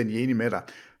jeg fuldstændig enig med dig.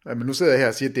 Men nu sidder jeg her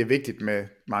og siger, at det er vigtigt med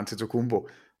Antetokounmpo.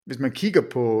 Hvis man kigger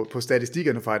på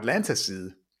statistikkerne fra Atlantas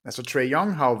side, altså Trae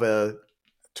Young har jo været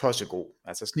tossegod,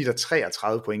 altså snitter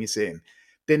 33 point i serien.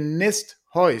 Den næst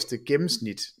højeste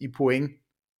gennemsnit i point,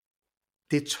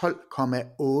 det er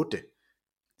 12,8.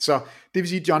 Så det vil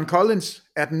sige, at John Collins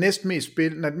er den næst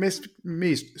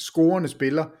mest scorende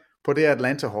spiller på det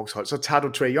Atlanta Hawks hold. Så tager du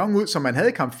Trae Young ud, som man havde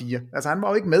i kamp 4. Altså han var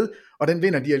jo ikke med, og den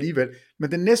vinder de alligevel.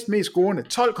 Men den næst mest scorende,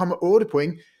 12,8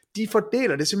 point, de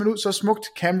fordeler det simpelthen ud så smukt.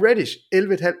 Cam Reddish,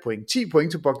 11,5 point, 10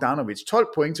 point til Bogdanovic, 12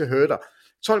 point til Huerter,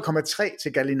 12,3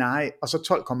 til Gallinari, og så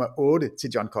 12,8 til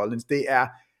John Collins. Det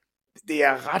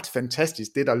er ret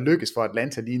fantastisk, det der lykkes for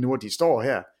Atlanta lige nu, og de står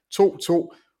her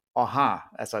 2-2, og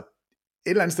har, altså et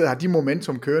eller andet sted har de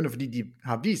momentum kørende, fordi de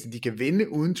har vist, at de kan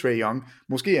vinde uden Trae Young.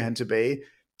 Måske er han tilbage.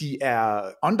 De er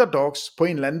underdogs på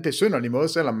en eller anden besynderlig måde,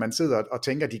 selvom man sidder og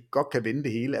tænker, at de godt kan vinde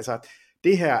det hele. Altså,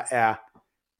 det her er,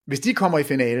 hvis de kommer i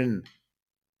finalen,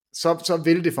 så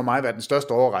vil det for mig være den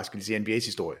største overraskelse i NBA's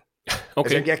historie.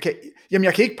 Okay. Altså,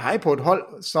 jeg kan ikke pege på et hold,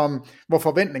 hvor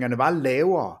forventningerne var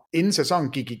lavere, inden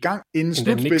sæsonen gik i gang, inden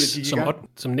slutspillet gik i gang.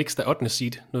 Som Knicks der 8.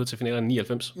 seed, nåede til finalen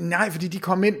 99. Nej, fordi de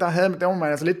kom ind, der var man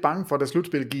altså lidt bange for, da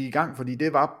slutspillet gik i gang, fordi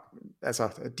det var, altså,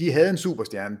 de havde en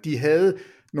superstjerne, de havde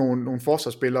nogle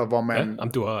forsvarsspillere, hvor man... Ja,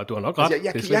 jamen, du har nok ret.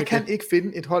 Altså, jeg kan ikke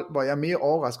finde et hold, hvor jeg er mere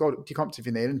overrasket over, at de kom til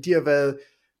finalen. De har været...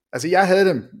 Altså, jeg havde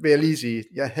dem, vil jeg lige sige,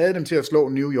 til at slå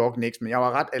New York Knicks, men jeg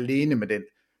var ret alene med den.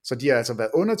 Så de har altså været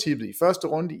undertippet i første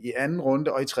runde, i anden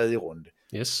runde og i tredje runde.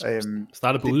 Yes,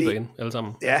 startede på udebane alle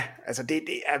sammen. Ja, altså det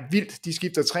er vildt. De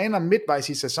skifter træner midtvejs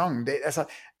i sæsonen.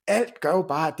 Alt gør jo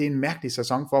bare, at det er en mærkelig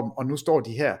sæson for dem, og nu står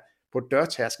de her på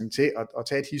dørtærsken til at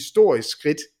tage et historisk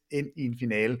skridt ind i en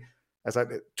finale. Altså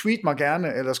tweet mig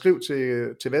gerne, eller skriv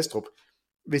til Vestrup,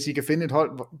 hvis I kan finde et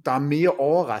hold, der er mere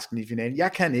overraskende i finalen.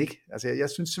 Jeg kan ikke. Altså jeg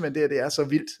synes simpelthen, det er så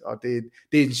vildt, og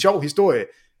det er en sjov historie.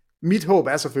 Mit håb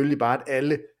er selvfølgelig bare, at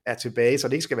alle er tilbage, så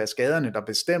det ikke skal være skaderne, der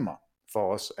bestemmer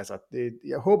for os. Altså,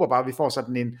 jeg håber bare, at vi får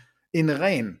sådan en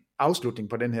ren afslutning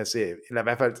på den her serie, eller i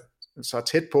hvert fald så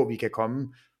tæt på, vi kan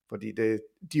komme, fordi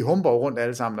de humper rundt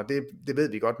alle sammen, og det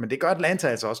ved vi godt, men det gør Atlanta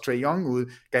altså også. Trae Young ude,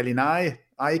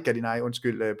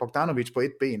 Bogdanovic på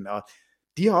et ben, og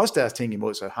de har også deres ting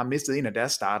imod sig, har mistet en af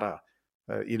deres startere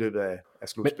i løbet af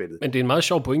slutspillet. Men det er en meget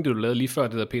sjov pointe, du lavede lige før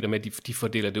det der, Peter, med at de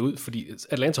fordeler det ud, fordi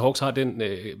Atlanta Hawks har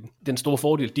den store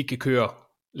fordel, de kan køre,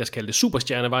 lad os kalde det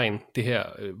superstjernevejen, det her,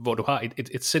 hvor du har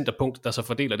et centerpunkt, der så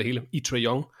fordeler det hele i Trae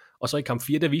Young, og så i kamp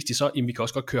 4, der viste de så, at vi kan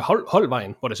også godt køre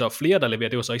holdvejen, hvor der så er flere, der leverer.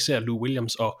 Det var så især Lou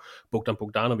Williams og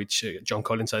Bogdanovic. John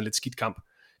Collins havde en lidt skidt kamp.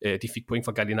 De fik point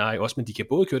fra Gallinari også, men de kan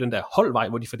både køre den der holdvej,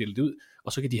 hvor de fordeler det ud,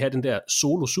 og så kan de have den der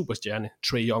solo superstjerne,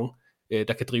 Trae Young,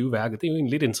 der kan drive værket. Det er jo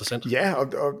egentlig lidt interessant. Ja,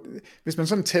 og hvis man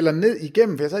sådan tæller ned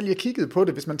igennem, for jeg så lige kigget på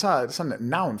det, hvis man tager sådan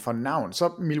navn for navn,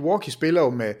 så Milwaukee spiller jo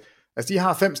med, altså de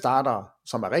har 5 startere,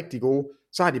 som er rigtig gode,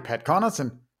 så har de Pat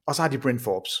Connaughton, og så har de Bryn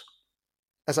Forbes.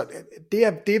 Altså, det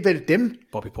er vel dem,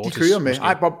 Bobby Portis, de kører med.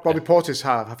 Bobby Portis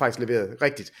har faktisk leveret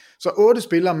rigtigt. Så 8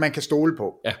 spillere, man kan stole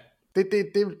på. Ja.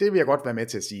 Det vil jeg godt være med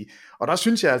til at sige. Og der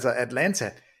synes jeg altså, at Atlanta,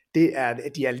 de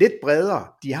er lidt bredere.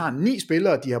 De har 9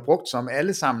 spillere, de har brugt som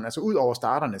alle sammen, altså ud over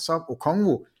starterne, så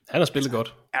Okongwu, han har spillet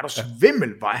godt. Er du svimmel,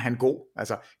 hvor er han god.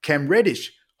 Altså, Cam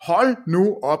Reddish, hold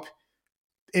nu op.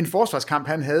 En forsvarskamp,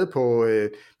 han havde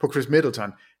på Chris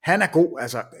Middleton. Han er god.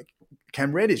 Altså,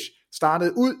 Cam Reddish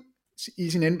startede ud i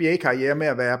sin NBA-karriere med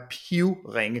at være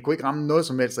pivringe. Kunne ikke ramme noget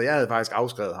som helst, så jeg havde faktisk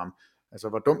afskrevet ham. Altså,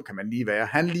 hvor dum kan man lige være?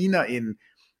 Han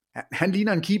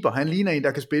ligner en keeper. Han ligner en,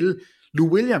 der kan spille.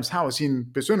 Lou Williams har jo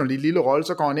sin besynderlige lille rolle,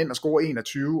 så går han ind og scorer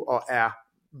 21 og er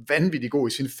vanvittig god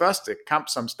i sin første kamp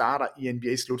som starter i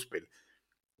NBA-slutspil.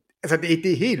 Altså,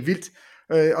 det er helt vildt.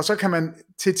 Og så kan man,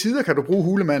 til tider kan du bruge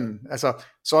hulemanden. Altså,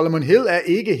 Solomon Hill er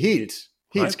ikke helt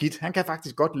skidt. Han kan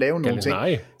faktisk godt lave nogle ting.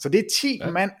 Så det er 10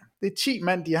 mand. Det er 10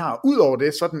 mand, de har. Udover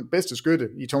det, så den bedste skytte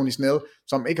i Tony Snell,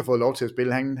 som ikke har fået lov til at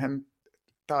spille.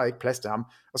 Der er ikke plads til ham.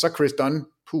 Og så Chris Dunn,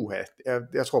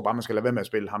 jeg tror bare, man skal lade være med at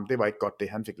spille ham. Det var ikke godt, det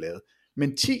han fik lavet.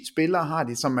 Men 10 spillere har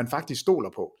de, som man faktisk stoler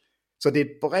på. Så det er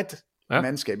et bredt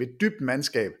mandskab, et dybt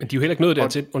mandskab. Men de er jo heller ikke nået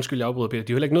dertil, undskyld jeg afbryder Peter,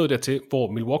 de er jo heller ikke nået dertil,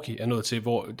 hvor Milwaukee er nået til,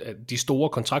 hvor de store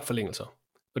kontraktforlængelser.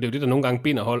 Og det er jo det, der nogle gange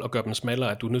binder hold og gør dem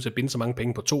smallere, at du er nødt til at binde så mange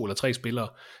penge på 2 eller 3 spillere.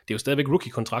 Det er jo stadigvæk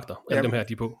rookie-kontrakter, alle dem her,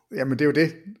 de er på. Jamen det er jo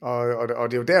det,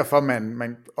 og det er jo derfor,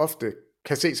 man ofte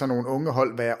kan se sådan nogle unge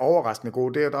hold være overraskende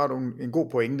gode. Der er jo en god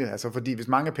pointe, altså fordi hvis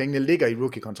mange penge ligger i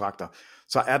rookie-kontrakter,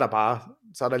 så er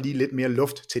der lige lidt mere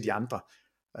luft til de andre.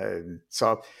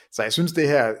 Så jeg synes det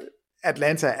her,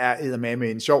 Atlanta er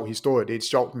eddermame en sjov historie, det er et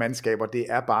sjovt mandskab, og det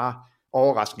er bare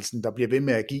overraskelsen, der bliver ved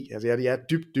med at give. Altså jeg er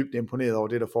dybt imponeret over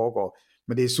det, der foregår,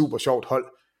 men det er et super sjovt hold.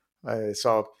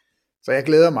 Så jeg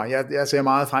glæder mig. Jeg ser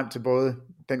meget frem til både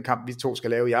den kamp, vi to skal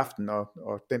lave i aften,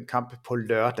 og den kamp på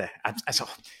lørdag. Altså,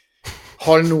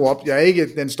 hold nu op. Jeg er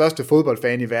ikke den største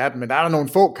fodboldfan i verden, men der er nogle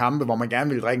få kampe, hvor man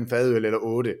gerne vil drikke en fadøl eller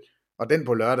 8. Og den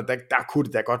på lørdag, der kunne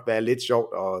det da godt være lidt sjovt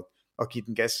at give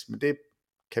den gas. Men det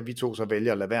kan vi to så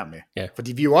vælge at lade være med. Ja.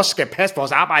 Fordi vi jo også skal passe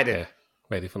vores arbejde. Ja.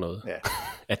 Hvad er det for noget? Ja.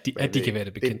 At de kan være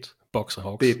det bekendt. Boxer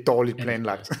Hawks. Det er dårligt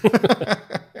planlagt.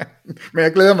 Men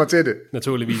jeg glæder mig til det.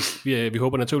 Naturligvis. Vi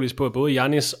håber naturligvis på, at både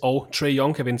Giannis og Trae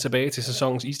Young kan vende tilbage til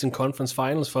sæsonens Eastern Conference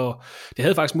Finals, for det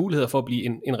havde faktisk muligheder for at blive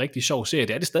en rigtig sjov serie.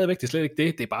 Det er det stadigvæk, det er slet ikke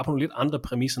det. Det er bare på nogle lidt andre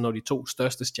præmisser, når de 2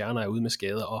 største stjerner er ude med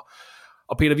skader.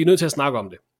 Og Peter, vi er nødt til at snakke om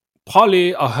det. Prøv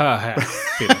lige at høre her,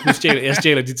 Peter. Jeg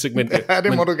stjæler dit segment. Ja,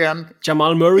 det må du gerne.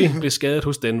 Jamal Murray blev skadet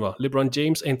hos Denver. LeBron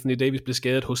James, Anthony Davis blev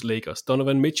skadet hos Lakers.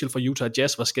 Donovan Mitchell fra Utah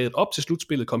Jazz var skadet op til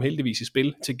slutspillet, kom heldigvis i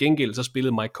spil. Til gengæld så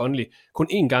spillede Mike Conley kun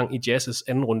én gang i Jazz's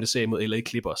anden runde serie mod LA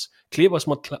Clippers. Clippers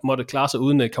måtte klare sig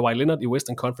uden Kawhi Leonard i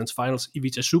Western Conference Finals.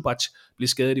 Ivica Zubac blev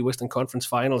skadet i Western Conference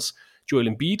Finals. Joel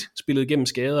Embiid spillede gennem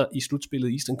skader i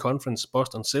slutspillet Eastern Conference.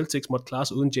 Boston Celtics måtte klare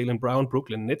sig uden Jaylen Brown.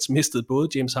 Brooklyn Nets mistede både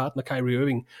James Harden og Kyrie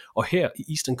Irving. Og her i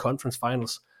Eastern Conference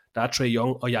Finals, der er Trae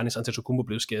Young og Giannis Antetokounmpo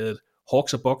blevet skadet.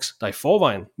 Hawks og Bucks, der i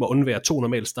forvejen må undvære 2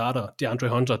 normale startere, DeAndre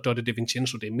Hunter og Donte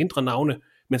DiVincenzo, det er mindre navne,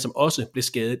 men som også blev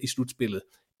skadet i slutspillet.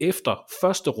 Efter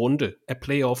første runde af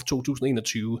playoff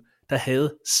 2021, der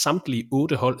havde samtlige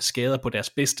 8 hold skader på deres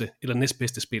bedste eller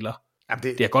næstbedste spillere. Jamen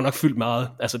det er godt nok fyldt meget.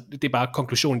 Altså, det er bare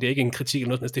konklusionen, det er ikke en kritik eller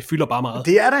noget, men det fylder bare meget.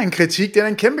 Det er da en kritik, det er da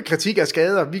en kæmpe kritik af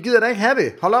skader. Vi gider da ikke have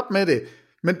det. Hold op med det.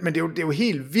 Men det er jo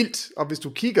helt vildt, og hvis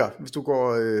du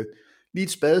går lige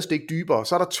et spadestik dybere,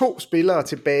 så er der 2 spillere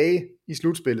tilbage i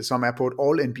slutspillet, som er på et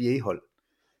All-NBA-hold.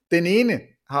 Den ene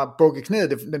har bukket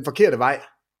knæet den forkerte vej,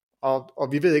 og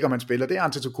vi ved ikke, om han spiller. Det er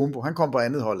Antetokounmpo. Han kom på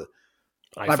andet holdet.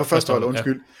 Nej, på første hold,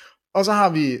 undskyld. Ja. Og så har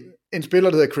vi en spiller,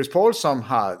 der hedder Chris Paul, som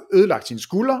har ødelagt sine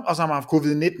skuldre, og som har haft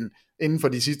covid-19 inden for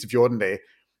de sidste 14 dage.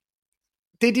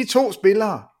 Det er de 2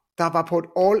 spillere, der var på et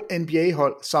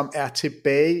All-NBA-hold, som er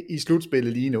tilbage i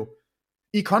slutspillet lige nu.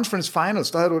 I Conference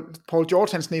Finals, der havde du Paul George,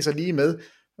 han sneg sig lige med,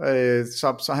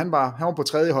 så han var på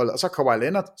tredje hold, og så Kawhi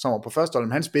Leonard, som var på første hold,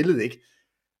 men han spillede ikke.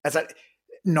 Altså,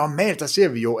 normalt der ser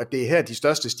vi jo, at det er her, de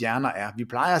største stjerner er. Vi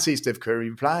plejer at se Steph Curry,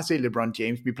 vi plejer at se LeBron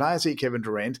James, vi plejer at se Kevin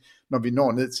Durant, når vi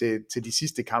når ned til de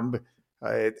sidste kampe.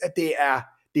 Det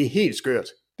er helt skørt.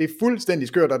 Det er fuldstændig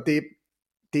skørt, og det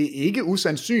er ikke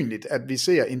usandsynligt, at vi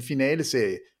ser en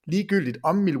finaleserie, ligegyldigt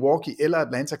om Milwaukee eller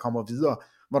Atlanta kommer videre,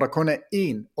 hvor der kun er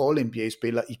 1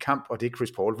 All-NBA-spiller i kamp, og det er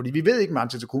Chris Paul. Fordi vi ved ikke med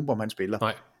Antetokounmpo, om han spiller.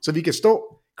 Nej. Så vi kan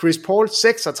stå Chris Paul,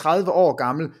 36 år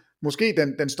gammel,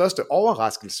 måske den største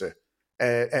overraskelse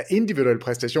af individuelle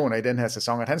præstationer i den her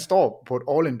sæson, at han står på et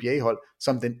All-NBA-hold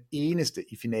som den eneste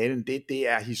i finalen. Det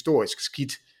er historisk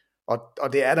skidt,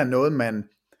 og det er der noget,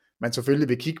 man selvfølgelig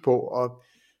vil kigge på, og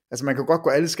Altså man kan godt gå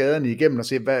alle skaderne igennem og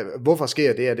se, hvorfor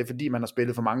sker det? Er det fordi, man har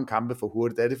spillet for mange kampe for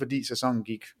hurtigt? Er det fordi, sæsonen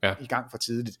gik i gang for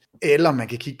tidligt? Eller man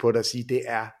kan kigge på det og sige, det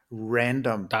er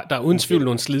random. Der er uden tvivl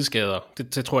nogle slidskader.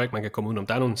 Det tror jeg ikke, man kan komme udenom.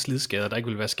 Der er nogle slidskader, der ikke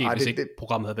ville være sket, hvis ikke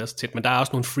programmet havde været så tæt. Men der er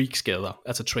også nogle freak-skader.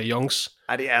 Altså Trae Youngs.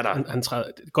 Ja, det er der. Han træder,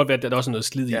 det kan godt være, at der er også noget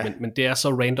slid i, men det er så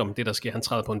random, det der sker. Han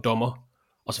træder på en dommer,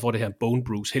 og så får det her en bone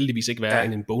bruise. Heldigvis ikke værre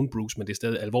end en bone bruise, men det er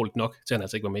stadig alvorligt nok, til han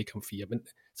altså ikke var med i kamp 4. Men,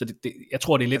 så jeg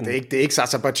tror, det er lidt... Det er ikke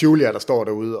Sasa Pachulia, der står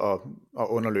derude og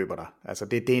underløber dig. Altså,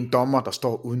 det er en dommer, der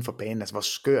står uden for banen. Altså, hvor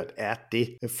skørt er det?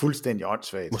 Det er fuldstændig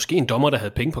åndssvagt. Måske en dommer, der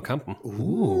havde penge på kampen.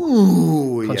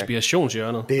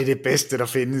 Konspirationshjørnet. Det er det bedste, der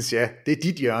findes, ja. Det er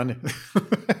dit hjørne.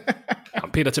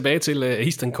 Peter, tilbage til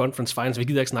Eastern Conference Finals. Vi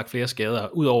gider ikke snakke flere skader,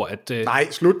 udover at... Nej,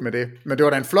 slut med det. Men det var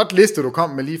da en flot liste, du kom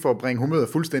med lige for at bringe humøret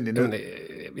fuldstændig ned.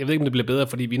 Jeg ved ikke, om det bliver bedre,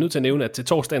 fordi vi er nødt til at nævne, at til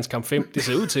torsdagens kamp 5, det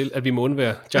ser ud til, at vi må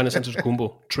undvære Giannis Antetokounmpo,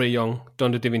 Trae Young,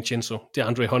 Donte DiVincenzo,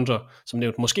 DeAndre Hunter, som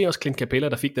nævnt. Måske også Clint Capella,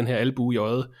 der fik den her albue i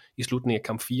øjet i slutningen af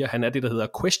kamp 4. Han er det, der hedder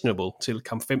questionable til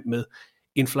kamp 5 med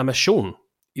inflammation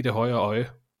i det højre øje.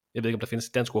 Jeg ved ikke, om der findes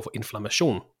et dansk ord for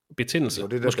inflammation. Betændelse. Jo,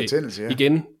 det er der betændelse, ja.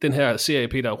 Igen, den her serie,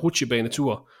 Peter,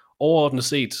 rutsjebanetur. Overordnet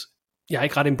set, jeg er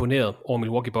ikke ret imponeret over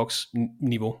Milwaukee Bucks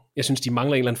niveau. Jeg synes, de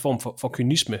mangler en eller anden form for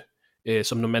kynisme,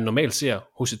 som man normalt ser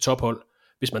hos et tophold.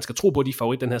 Hvis man skal tro på, at de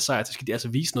favorit den her sejr, så skal de altså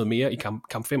vise noget mere i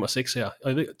kamp 5 og 6 her. Og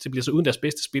jeg ved, det bliver så uden deres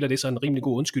bedste spiller, det er så en rimelig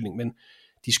god undskyldning, men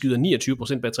de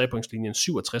skyder 29% bag trepointslinjen, 67%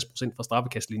 fra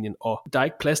straffekastlinjen, og der er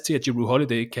ikke plads til, at Jrue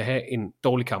Holiday kan have en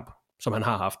dårlig kamp, som han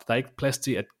har haft. Der er ikke plads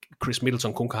til, at Chris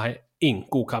Middleton kun kan have en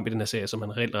god kamp i den her serie, som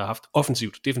han reelt har haft.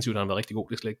 Offensivt, defensivt har han været rigtig god,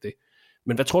 det er slet ikke det.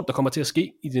 Men hvad tror du, der kommer til at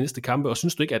ske i de næste kampe? Og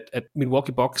synes du ikke, at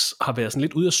Milwaukee Bucks har været sådan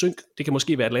lidt ude af synk? Det kan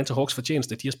måske være Atlanta Hawks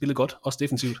fortjeneste. De har spillet godt, også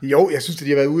defensivt. Jo, jeg synes, at de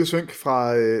har været ude af synk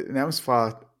nærmest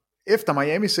fra efter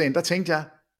Miami-serien. Der tænkte jeg,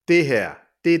 det her,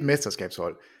 det er et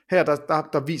mesterskabshold. Her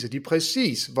der viser de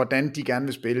præcis, hvordan de gerne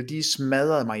vil spille. De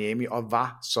smadrede Miami og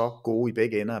var så gode i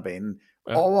begge ender af banen.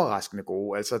 Ja. Overraskende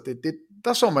gode. Altså,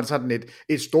 der så man sådan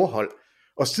et storhold.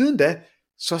 Og siden da,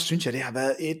 så synes jeg, det har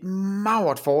været et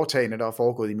magert foretagende, der er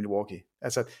foregået i Milwaukee.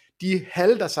 Altså, de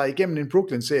halter sig igennem en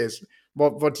Brooklyn-serie,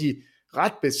 hvor de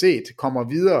ret beset kommer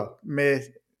videre med,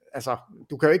 altså,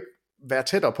 du kan jo ikke være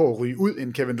tættere på at ryge ud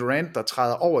end Kevin Durant, der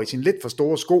træder over i sin lidt for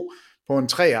store sko på en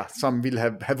træer, som ville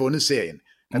have vundet serien.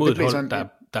 Mod et hold, der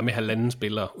er med halvanden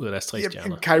spillere ud af deres 3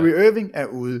 stjerner. Kyrie Irving er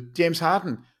ude. James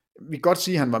Harden, vi kan godt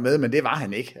sige, at han var med, men det var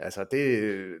han ikke. Altså,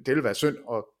 det ville være synd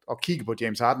at kigge på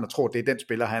James Harden og tro, at det er den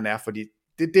spiller, han er, fordi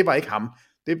det var ikke ham.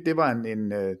 Det var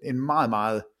en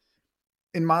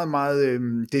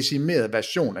meget decimeret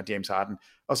version af James Harden.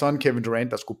 Og så en Kevin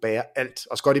Durant, der skulle bære alt.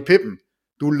 Og Scottie Pippen,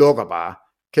 du lukker bare.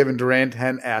 Kevin Durant,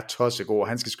 han er tossegod,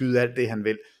 han skal skyde alt det, han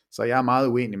vil. Så jeg er meget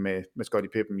uenig med Scottie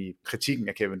Pippen i kritikken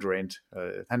af Kevin Durant.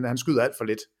 Han skyder alt for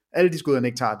lidt. Alle de skud, han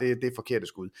ikke tager, det er forkerte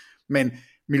skud. Men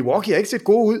Milwaukee har ikke set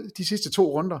gode ud de sidste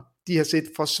 2 runder. De har set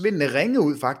forsvindende ringe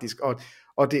ud faktisk,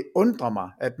 og det undrer mig,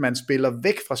 at man spiller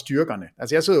væk fra styrkerne.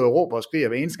 Altså jeg sidder og råber og skriger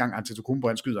hver eneste gang, Antetokounmpo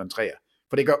han skyder en træer.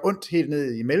 For det gør ondt helt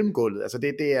ned i mellemgulvet. Altså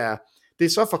det er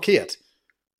så forkert.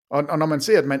 Og når man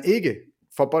ser, at man ikke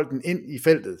får bolden ind i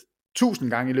feltet 1000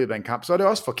 gange i løbet af en kamp, så er det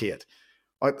også forkert.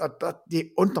 Og det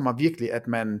undrer mig virkelig, at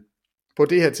man på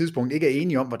det her tidspunkt ikke er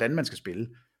enige om, hvordan man skal spille.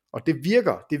 Og det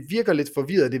virker lidt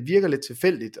forvirret, det virker lidt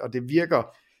tilfældigt, og det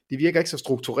virker ikke så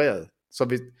struktureret.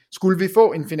 Så skulle vi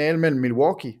få en finale mellem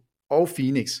Milwaukee og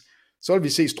Phoenix, så vil vi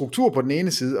se struktur på den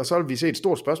ene side, og så vil vi se et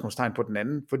stort spørgsmålstegn på den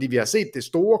anden, fordi vi har set det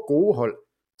store gode hold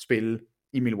spille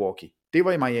i Milwaukee. Det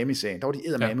var i Miami-serien, der var de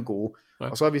eddermame gode. Ja.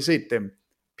 Og så har vi set dem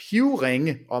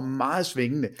pivringe og meget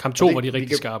svingende. Kamp 2 var de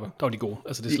rigtig skarpe, der var de gode,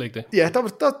 altså det er slet ikke det. Ja,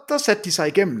 der satte de sig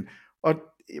igennem, og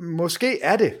måske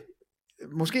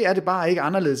er det bare ikke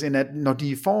anderledes, end at når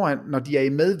de er foran, når de er i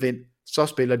medvind, så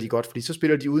spiller de godt, fordi så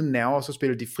spiller de uden nerver, så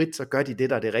spiller de frit, så gør de det,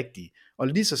 der er det rigtige. Og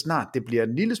lige så snart det bliver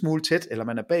en lille smule tæt, eller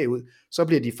man er bagud, så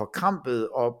bliver de forkrampet,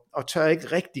 og tør ikke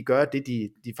rigtig gøre det,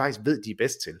 de faktisk ved, de er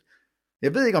bedst til.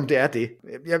 Jeg ved ikke, om det er det.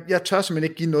 Jeg tør simpelthen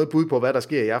ikke give noget bud på, hvad der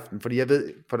sker i aften, fordi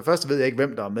for det første ved jeg ikke,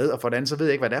 hvem der er med, og for det andet, så ved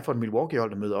jeg ikke, hvad det er for et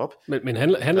Milwaukee-hold, der møder op. Men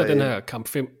handler den her kamp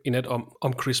 5 i nat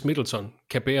om Chris Middleton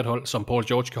kan bære et hold, som Paul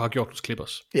George har gjort hos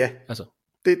Clippers? Ja. Altså,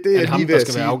 det er ham, lige ved der at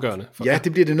skal sige. Være afgørende. Ja,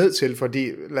 det bliver det nødt til,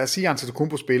 fordi lad os sige, at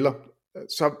Antetokounmpo spiller,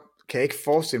 så kan jeg ikke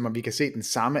forestille mig, at vi kan se den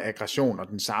samme aggression og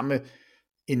den samme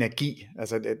energi.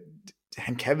 Altså,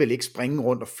 han kan vel ikke springe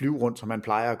rundt og flyve rundt, som han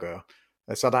plejer at gøre.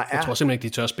 Så der jeg tror simpelthen ikke,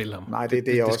 de tør spille ham. Nej,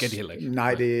 det skal de heller ikke.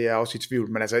 Nej, det er også i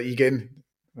tvivl. Men altså igen,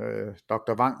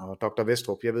 Dr. Wang og Dr.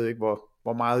 Vestrup, jeg ved ikke,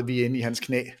 hvor meget vi er inde i hans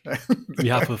knæ. Vi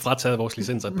har fået frataget vores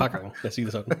licenser et par gange, lad os sige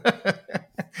det sådan.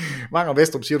 Wang og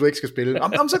Vestrup siger, du ikke skal spille.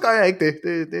 Så gør jeg ikke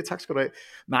det. Det tak skal du have.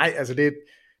 Nej, altså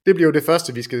det bliver jo det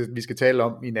første, vi skal tale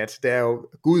om i nat. Det er jo,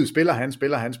 Gud, spiller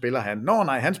han? Nå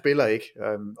nej, han spiller ikke.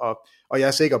 Og jeg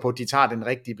er sikker på, at de tager den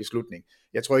rigtige beslutning.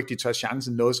 Jeg tror ikke, de tør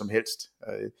chancen noget som helst.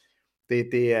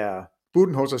 Det er,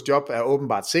 Budenholzers job er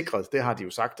åbenbart sikret. Det har de jo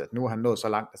sagt, at nu er han nået så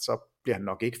langt, at så bliver han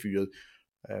nok ikke fyret.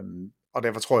 Og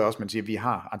derfor tror jeg også, man siger, at vi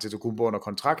har Antetokounmpo under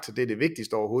kontrakt. Det er det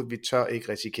vigtigste overhovedet. Vi tør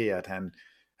ikke risikere, at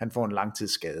han får en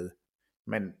langtidsskade.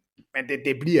 Men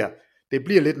det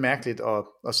bliver lidt mærkeligt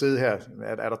at sidde her.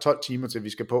 Er der 12 timer til, vi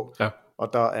skal på? Ja.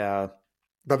 Og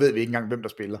der ved vi ikke engang, hvem der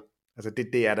spiller. Altså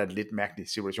det er da en lidt mærkelig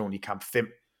situation i kamp 5.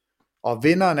 Og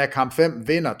vinderen af kamp 5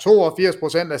 vinder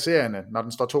 82% af serierne, når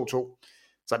den står 2-2.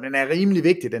 Så den er rimelig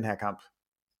vigtig, den her kamp.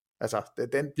 Altså,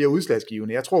 den bliver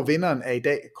udslagsgivende. Jeg tror, vinderen af i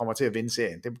dag kommer til at vinde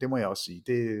serien. Det må jeg også sige.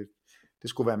 Det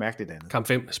skulle være mærkeligt andet. Kamp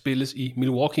 5 spilles i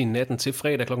Milwaukee natten til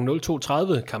fredag kl.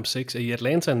 02:30. Kamp 6 er i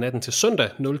Atlanta natten til søndag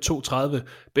 02:30.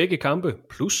 Begge kampe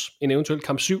plus en eventuel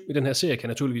kamp 7 i den her serie kan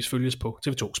naturligvis følges på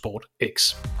TV2 Sport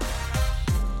X.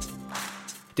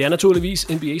 Det er naturligvis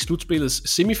NBA-slutspillets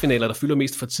semifinaler, der fylder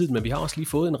mest for tiden, men vi har også lige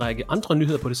fået en række andre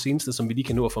nyheder på det seneste, som vi lige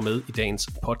kan nå at få med i dagens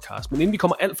podcast. Men inden vi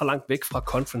kommer alt for langt væk fra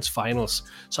Conference Finals,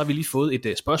 så har vi lige fået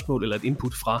et spørgsmål eller et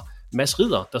input fra Mads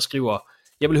Ridder, der skriver: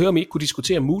 Jeg vil høre, om I ikke kunne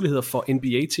diskutere muligheder for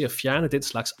NBA til at fjerne den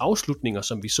slags afslutninger,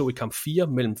 som vi så i kamp 4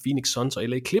 mellem Phoenix Suns og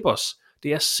LA Clippers.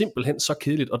 Det er simpelthen så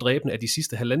kedeligt og dræbende, at de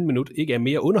sidste halvanden minut ikke er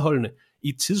mere underholdende i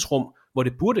et tidsrum, hvor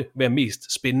det burde være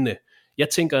mest spændende. Jeg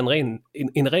tænker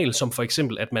en regel som for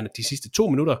eksempel, at man de sidste 2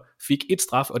 minutter fik et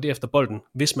straf og derefter bolden,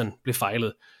 hvis man blev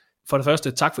fejlet. For det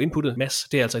første, tak for inputtet, Mads.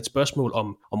 Det er altså et spørgsmål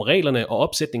om reglerne og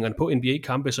opsætningerne på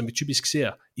NBA-kampe, som vi typisk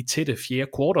ser i tætte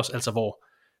fjerde quarters, altså hvor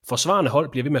forsvarende hold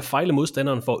bliver ved med at fejle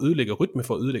modstanderen for at ødelægge rytme,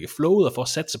 for at ødelægge flowet og for at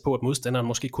satse på, at modstanderen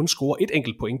måske kun scorer et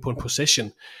enkelt point på en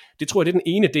possession. Det tror jeg, det er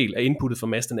den ene del af inputtet for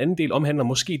Mads. Den anden del omhandler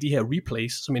måske de her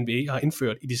replays, som NBA har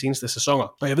indført i de seneste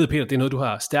sæsoner. Og jeg ved, Peter, det er noget, du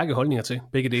har stærke holdninger til,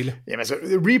 begge dele. Jamen altså,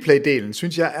 replay-delen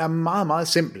synes jeg er meget, meget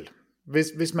simpel.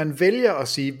 Hvis man vælger at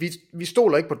sige, vi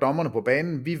stoler ikke på dommerne på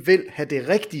banen, vi vil have det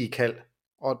rigtige kald.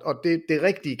 Og det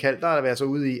rigtige kald, der er der altså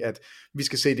ude i, at vi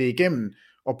skal se det igennem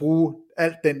og bruge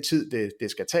alt den tid,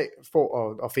 det skal tage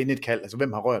for at finde et kald. Altså,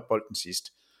 hvem har rørt bolden sidst?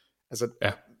 Altså,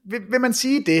 ja. Vil man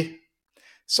sige det,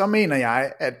 så mener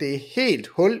jeg, at det er helt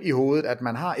hul i hovedet, at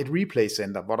man har et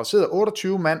replay-center, hvor der sidder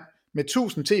 28 mand med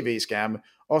 1000 tv-skærme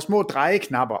og små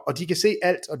drejeknapper, og de kan se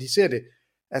alt, og de ser det.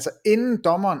 Altså, inden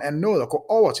dommeren er nået at gå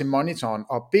over til monitoren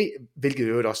og bede, hvilket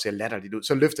jo også ser latterligt ud,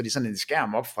 så løfter de sådan en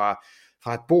skærm op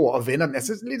fra et bord og vender den.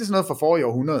 Altså lidt sådan noget fra forrige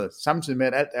århundrede, samtidig med,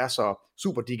 at alt er så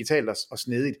super digitalt og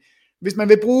snedigt. Hvis man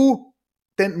vil bruge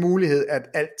den mulighed, at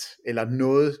alt eller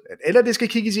noget, eller det skal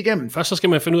kigges igennem. Først så skal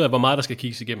man finde ud af, hvor meget der skal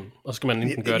kigges igennem, og så skal man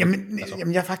enten gøre det.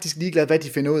 Jamen, jeg er faktisk ligeglad, hvad de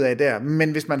finder ud af der,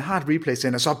 men hvis man har et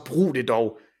replay-center, så brug det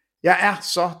dog. Jeg er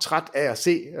så træt af at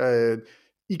se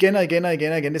igen og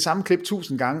igen det samme klip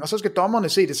 1000 gange, og så skal dommerne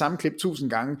se det samme klip 1000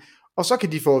 gange, og så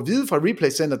kan de få at vide fra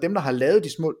replay-center, dem der har lavet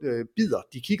de små bidder,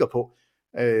 de kigger på.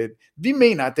 Vi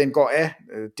mener, at den går af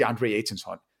DeAndre Aytons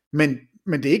hånd,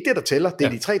 men det er ikke det, der tæller. Det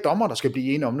er de 3 dommer, der skal blive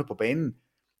enige om det på banen.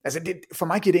 Altså, for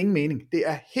mig giver det ingen mening. Det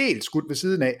er helt skudt ved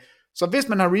siden af. Så hvis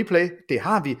man har replay, det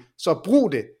har vi, så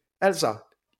brug det. Altså,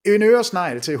 en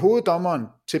øresnegl til hoveddommeren,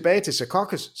 tilbage til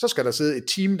Secaucus, så skal der sidde et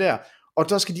team der, og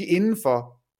så skal de inden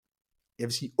for, jeg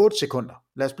vil sige 8 sekunder.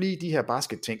 Lad os blive de her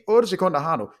basket-ting. 8 sekunder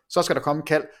har du, så skal der komme en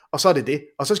kald, og så er det det.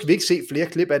 Og så skal vi ikke se flere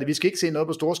klip af det. Vi skal ikke se noget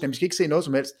på storskærm, vi skal ikke se noget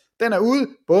som helst. Den er ude,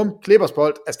 bum, Clippers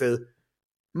bold afsted.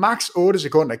 Max 8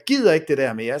 sekunder. Gider ikke det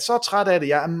der mere. Jeg er så træt af det.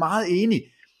 Jeg er meget enig.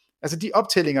 Altså de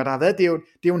optællinger, der har været, det er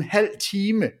jo en halv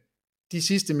time, de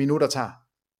sidste minutter tager.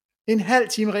 En halv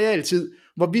time realtid,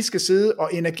 hvor vi skal sidde,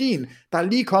 og energien, der er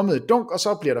lige kommet et dunk, og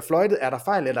så bliver der fløjtet. Er der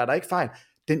fejl, eller er der ikke fejl?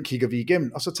 Den kigger vi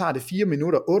igennem, og så tager det 4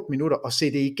 minutter, 8 minutter, og se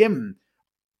det igennem.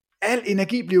 Al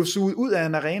energi bliver suget ud af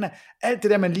en arena. Alt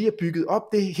det der, man lige har bygget op,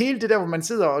 det hele det der, hvor man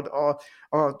sidder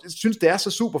og synes, det er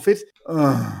så super fedt.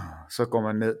 Så går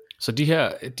man ned. Så de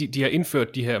har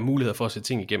indført de her muligheder for at sætte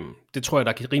ting igennem. Det tror jeg,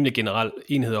 der er rimelig generel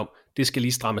enighed om. Det skal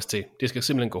lige strammes til. Det skal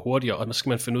simpelthen gå hurtigere, og så skal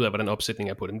man finde ud af, hvordan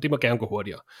opsætningen er på det. Men det må gerne gå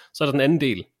hurtigere. Så er der den anden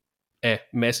del af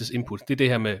Masses input. Det er det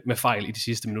her med fejl i de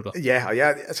sidste minutter. Ja,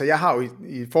 og jeg har jo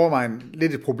i forvejen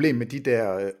lidt et problem med de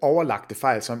der overlagte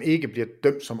fejl, som ikke bliver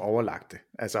dømt som overlagte.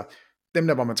 Altså dem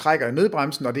der, hvor man trækker i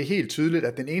nødbremsen, og det er helt tydeligt,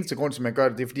 at den eneste grund, som man gør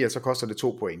det, det er fordi, at så koster det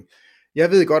 2 point.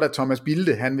 Jeg ved godt, at Thomas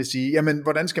Bilde, han vil sige, jamen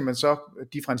hvordan skal man så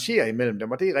differentiere imellem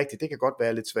dem? Og det er rigtigt, det kan godt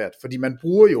være lidt svært, fordi man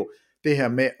bruger jo det her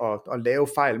med at lave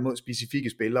fejl mod specifikke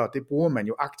spillere, det bruger man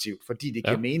jo aktivt, fordi det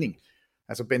giver mening.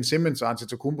 Altså Ben Simmons og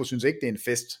Antetokounmpo synes ikke, det er en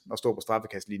fest at stå på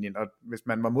straffekastlinjen, og hvis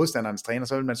man var modstanderens træner,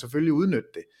 så vil man selvfølgelig udnytte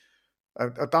det.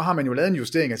 Og der har man jo lavet en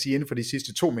justering at sige inden for de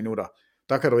sidste 2 minutter,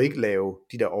 Der kan du ikke lave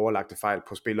de der overlagte fejl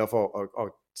på spillere for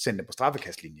at sende dem på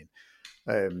straffekastlinjen.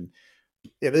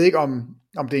 Jeg ved ikke, om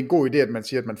det er en god idé, at man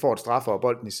siger, at man får et straffe og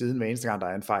bolden i siden hver eneste gang, der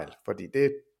er en fejl. Fordi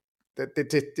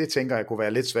det tænker jeg kunne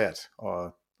være lidt svært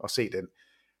at se den.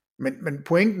 Men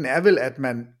pointen er vel, at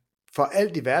man for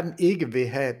alt i verden ikke vil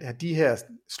have de her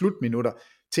slutminutter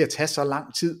til at tage så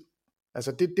lang tid.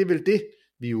 Altså det er vel det,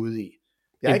 vi er ude i.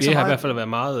 NBA har i hvert fald været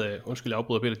meget, undskyld jeg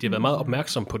afbryder Peter, de har været meget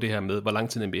opmærksom på det her med, hvor lang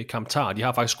tid en NBA-kamp tager. De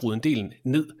har faktisk skruet en del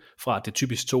ned fra, at det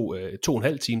typisk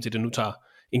 2,5 timer til det nu tager.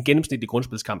 En gennemsnitlig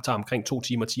grundspilskamp tager omkring 2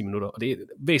 timer og 10 minutter, og det er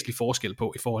væsentlig forskel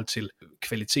på i forhold til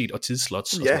kvalitet og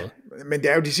tidsslots og sådan noget. Men det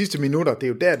er jo de sidste minutter, det er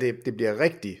jo der, det bliver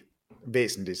rigtig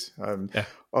væsentligt.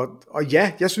 Og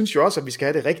ja, jeg synes jo også, at vi skal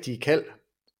have det rigtige kald,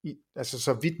 altså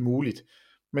så vidt muligt.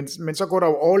 Men så går der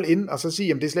jo all in, og så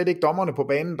siger, at det er slet ikke dommerne på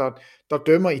banen, der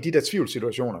dømmer i de der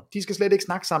tvivlssituationer. De skal slet ikke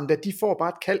snakke sammen, da de får bare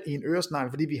et kald i en øresnegl,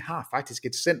 fordi vi har faktisk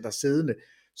et center siddende,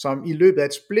 som i løbet af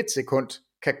et splitsekund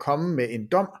kan komme med en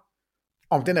dom.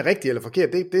 Om den er rigtig eller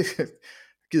forkert, det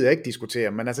gider jeg ikke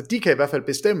diskutere, men altså de kan i hvert fald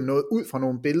bestemme noget ud fra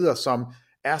nogle billeder, som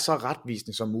er så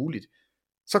retvisende som muligt.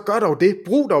 Så gør dog det,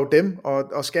 brug dog dem,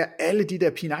 og skær alle de der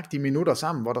pinagtige minutter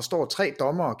sammen, hvor der står 3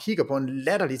 dommer og kigger på en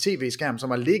latterlig tv-skærm, som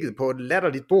har ligget på et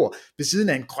latterligt bord, ved siden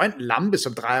af en grøn lampe,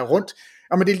 som drejer rundt.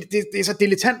 Men det er så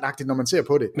dilettantagtigt, når man ser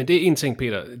på det. Men det er en ting,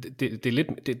 Peter, det er lidt,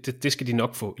 det skal de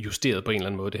nok få justeret på en eller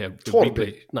anden måde, det her. Tror du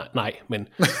det? Nej,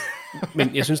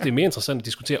 men jeg synes, det er mere interessant at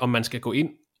diskutere, om man skal gå ind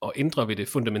og ændre ved det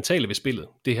fundamentale ved spillet.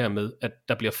 Det her med, at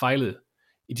der bliver fejlet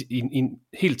i en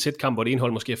helt tæt kamp, hvor det ene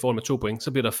hold måske er foran med 2 point,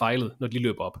 så bliver der fejlet, når de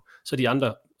løber op. Så de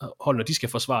andre hold, når de skal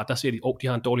forsvare, der ser de, de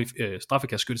har en dårlig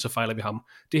straffekastskytte, så fejler vi ham.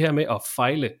 Det her med at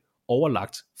fejle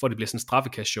overlagt, for det bliver sådan en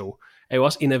straffekastshow, er jo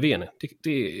også enerverende.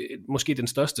 Det er måske den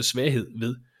største svaghed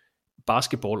ved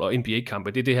basketball og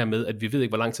NBA-kampe. Det er det her med, at vi ved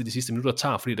ikke, hvor lang tid de sidste minutter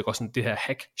tager, fordi der går sådan det her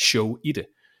hack-show i det.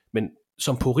 Men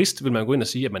som purist vil man gå ind og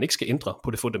sige, at man ikke skal ændre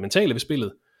på det fundamentale ved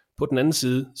spillet. På den anden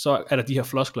side, så er der de her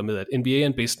floskler med, at NBA er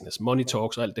en business, money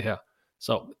talks og alt det her.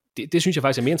 Så det synes jeg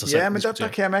faktisk er mere interessant. Ja, men der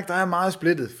kan jeg mærke, der er meget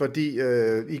splittet, fordi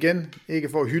igen, ikke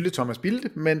for at hylde Thomas Bilde,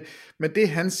 men det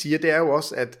han siger, det er jo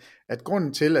også, at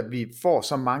grunden til, at vi får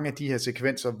så mange af de her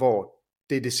sekvenser, hvor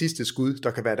det er det sidste skud,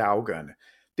 der kan være det afgørende,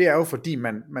 det er jo fordi,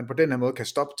 man på den her måde kan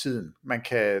stoppe tiden.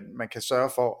 Man kan sørge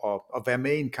for at være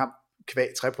med i en kamp kvæg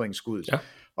 3-pointsskud. Ja.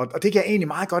 Og det kan jeg egentlig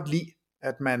meget godt lide,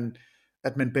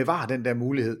 at man bevarer den der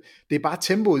mulighed. Det er bare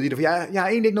tempoet i det, for jeg har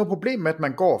egentlig ikke noget problem med, at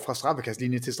man går fra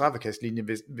straffekastlinje til straffekastlinje,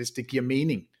 hvis det giver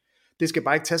mening. Det skal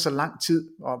bare ikke tage så lang tid,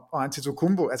 og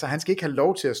Antetokounmpo, altså han skal ikke have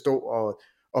lov til at stå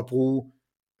og bruge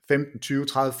 15, 20,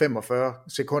 30, 45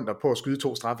 sekunder på at skyde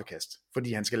 2 straffekast,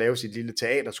 fordi han skal lave sit lille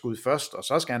teaterskud først, og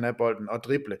så skal han have bolden og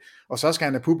drible, og så skal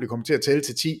han have publikum til at tælle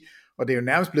til 10, og det er jo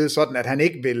nærmest blevet sådan, at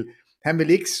han vil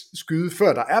ikke skyde,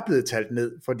 før der er blevet talt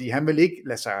ned, fordi han vil ikke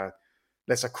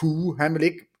lade sig kue, han vil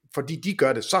ikke, fordi de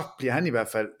gør det, så bliver han i hvert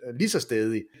fald lige så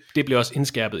stædig. Det bliver også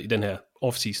indskærpet i den her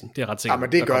off-season, det er ret sikkert. Ja,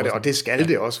 men det gør det, og det skal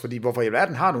det også, fordi hvorfor i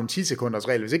verden har du en 10 sekunders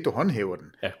regel, hvis ikke du håndhæver den?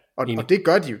 Ja, og det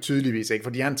gør de jo tydeligvis ikke,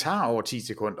 fordi han tager over 10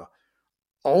 sekunder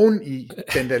oven i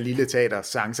den der lille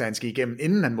teatersance, han skal igennem,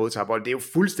 inden han modtager bold. Det er jo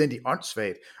fuldstændig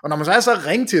åndssvagt. Og når man så er så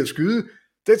ringe til at skyde,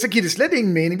 så giver det slet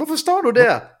ingen mening. Hvorfor står du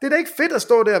der? Det er da ikke fedt at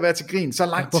stå der og være til grin så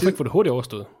lang tid. Hvorfor ikke få det hurtigt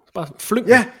overstået? Bare flyng.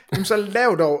 Ja, så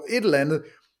lav dog et eller andet.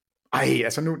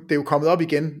 Altså nu, det er jo kommet op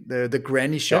igen, the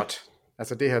granny shot. Ja.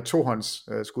 Altså det her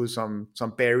tohåndsskud,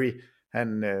 som Barry,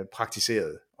 han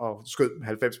praktiserede og skød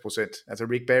 90%. Altså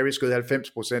Rick Barry skød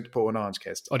 90% på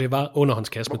underhåndskast. Og det var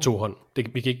underhåndskast med 2 hånd.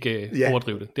 Vi kan ikke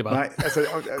overdrive det. Det var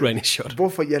granny shot.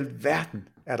 Hvorfor i alverden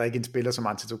er der ikke en spiller som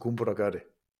Antetokounmpo, der gør det?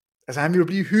 Altså han vil jo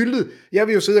blive hyldet. Jeg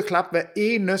vil jo sidde og klappe hver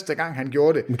eneste gang han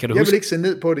gjorde det. Jeg vil ikke se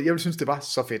ned på det. Jeg vil synes det var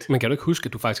så fedt. Men kan du ikke huske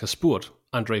at du faktisk har spurgt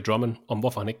Andre Drummond om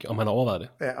om han har overvejet det?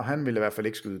 Ja, og han ville i hvert fald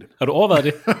ikke skyde det. Har du overvejet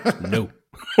det? No.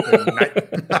 Nej.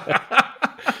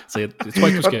 Så jeg tror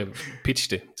ikke du skal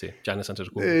pitche det til Giannis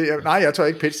Antetokounmpo. Nej, jeg tør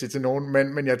ikke pitche det til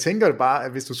nogen, men jeg tænker bare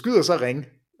at hvis du skyder så ring,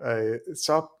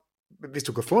 så hvis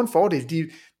du kan få en fordel,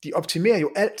 de optimerer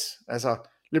jo alt. Altså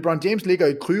LeBron James ligger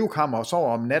i kryokammer og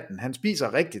sover om natten. Han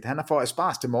spiser rigtigt. Han har fået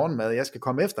asparges til morgenmad. Jeg skal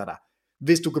komme efter dig.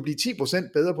 Hvis du kan blive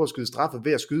 10% bedre på at skyde straffe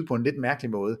ved at skyde på en lidt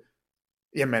mærkelig måde,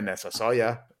 jamen altså, så er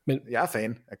jeg er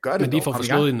fan. Gør det. Men lige for at få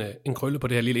slået en krølle på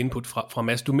det her lille input fra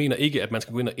Mads. Du mener ikke, at man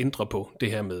skal gå ind og ændre på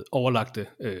det her med overlagte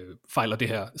fejl og det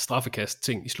her straffekast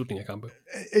ting i slutningen af kampe?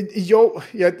 Jo,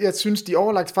 jeg synes, de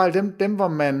overlagte fejl, dem hvor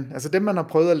dem man har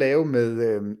prøvet at lave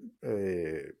med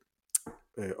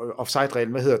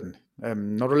offside-reglen, hvad hedder den?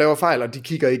 Når du laver fejl, og de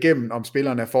kigger igennem, om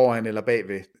spilleren er foran eller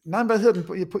bagved. Nej, hvad hedder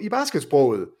den i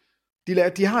basketsproget?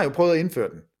 De har jo prøvet at indføre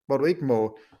den, hvor du ikke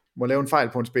må må lave en fejl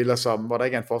på en spiller, hvor der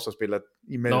ikke er en forsvarsspiller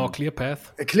imellem. Clear path.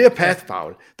 Clear path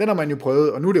foul. Den har man jo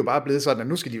prøvet, og nu er det jo bare blevet sådan, at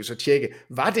nu skal de jo så tjekke,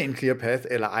 var det en clear path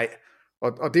eller ej?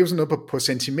 Og det er jo sådan noget på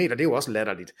centimeter, det er jo også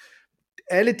latterligt.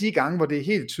 Alle de gange, hvor det er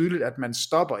helt tydeligt, at man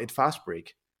stopper et fast break,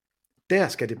 der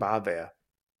skal det bare være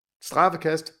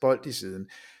straffekast, bold i siden.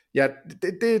 Ja,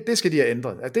 det skal de have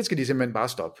ændret. Altså, det skal de simpelthen bare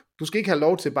stoppe. Du skal ikke have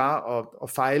lov til bare at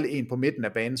fejle en på midten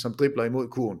af banen, som dribler imod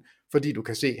kurven, fordi du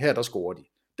kan se, her der scorer de.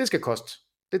 Det skal koste.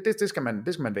 Det skal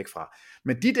man væk fra.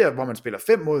 Men de der, hvor man spiller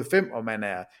 5 mod 5, og man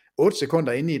er 8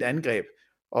 sekunder inde i et angreb,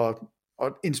 og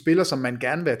en spiller, som man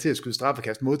gerne vil have til at skyde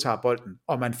straffekast, modtager bolden,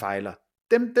 og man fejler.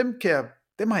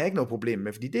 Dem har jeg ikke noget problem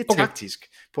med, fordi det er taktisk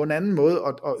på en anden måde,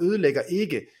 og ødelægger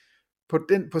ikke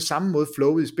på samme måde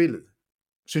flowet i spillet,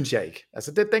 synes jeg ikke.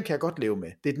 Altså den kan jeg godt leve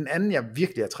med. Det er den anden, jeg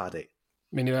virkelig er træt af.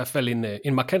 Men i hvert fald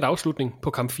en markant afslutning på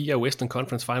kamp 4 af Western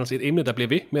Conference Finals. Et emne, der bliver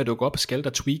ved med at dukke op, skal der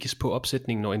tweakes på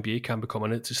opsætningen, når NBA-kampe kommer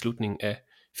ned til slutningen af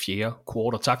 4.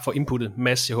 quarter. Tak for inputtet,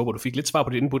 Mads. Jeg håber, du fik lidt svar på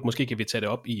dit input. Måske kan vi tage det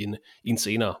op i en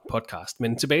senere podcast.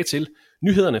 Men tilbage til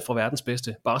nyhederne fra verdens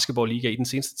bedste basketballliga. I den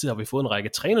seneste tid har vi fået en række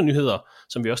trænernyheder,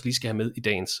 som vi også lige skal have med i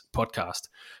dagens podcast.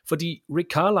 Fordi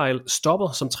Rick Carlisle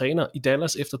stopper som træner i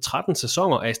Dallas efter 13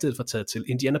 sæsoner, er i stedet for taget til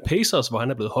Indiana Pacers, hvor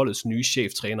han er blevet holdets nye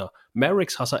cheftræner.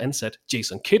 Mavericks har så ansat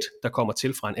Jason Kidd, der kommer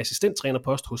til fra en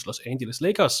assistenttrænerpost hos Los Angeles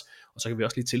Lakers. Og så kan vi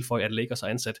også lige tilføje, at Lakers har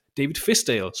ansat David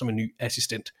Fisdale som en ny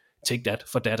assistent. Take that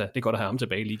for data. Det er godt at have ham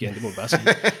tilbage i ligaen, det må vi bare sige.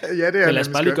 Ja, det er men lad os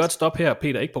bare lige godt stoppe her,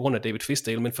 Peter, ikke på grund af David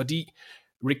Fisdale, men fordi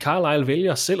Rick Carlisle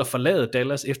vælger selv at forlade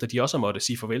Dallas, efter de også har måttet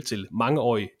sige farvel til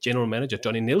mangeårig general manager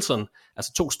Johnny Nelson,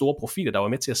 altså 2 store profiler, der var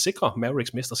med til at sikre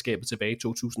Mavericks mesterskabet tilbage i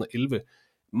 2011.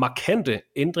 Markante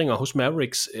ændringer hos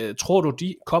Mavericks, tror du,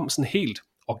 de kom sådan helt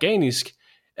organisk,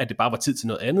 at det bare var tid til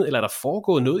noget andet, eller er der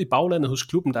foregået noget i baglandet hos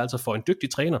klubben, der altså får en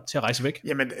dygtig træner til at rejse væk?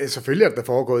 Jamen, selvfølgelig er der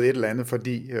foregået et eller andet,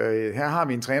 fordi her har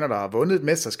vi en træner, der har vundet et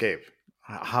mesterskab,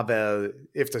 har været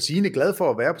efter sigende glad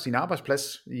for at være på sin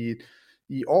arbejdsplads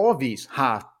i årevis,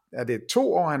 er det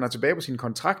 2 år, han er tilbage på sin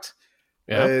kontrakt,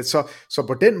 ja. Så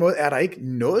på den måde er der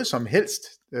ikke noget som helst,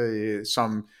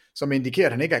 som indikerer,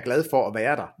 at han ikke er glad for at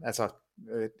være der. Altså,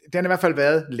 det har i hvert fald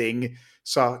været længe,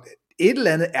 så et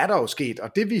eller andet er der jo sket,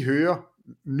 og det vi hører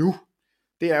nu,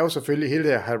 det er jo selvfølgelig hele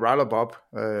det her Roller Bob.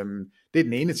 Det er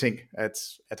den ene ting,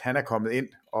 at han er kommet ind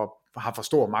og har for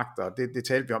stor magt, og det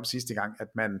talte vi om sidste gang,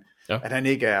 at han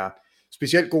ikke er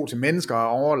specielt god til mennesker og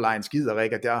overlegen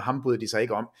skiderik, og der ham bryder de sig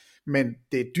ikke om. Men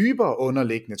det dybere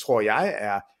underliggende, tror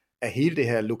jeg, er hele det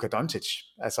her Luka Doncic.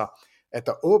 Altså, at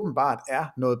der åbenbart er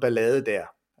noget ballade der.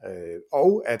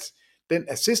 Og at den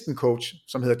assistant coach,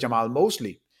 som hedder Jamal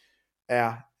Mosley,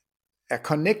 er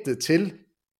connected til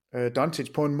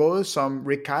Doncic på en måde, som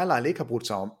Rick Carlisle ikke har brudt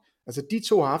sig om. Altså de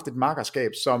to har haft et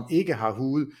makkerskab, som ikke har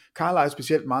hudet Carlisle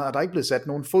specielt meget, og der er ikke blevet sat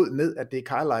nogen fod ned, at det er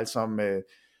Carlisle,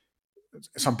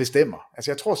 som bestemmer.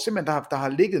 Altså jeg tror simpelthen, der har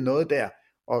ligget noget der,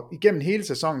 og igennem hele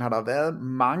sæsonen har der været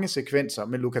mange sekvenser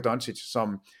med Luka Doncic,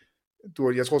 som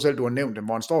jeg tror selv, du har nævnt dem,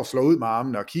 hvor han står og slår ud med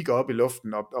armene og kigger op i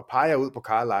luften og peger ud på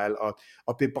Carlisle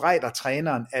og bebrejder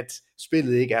træneren, at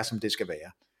spillet ikke er, som det skal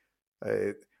være.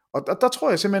 Og der tror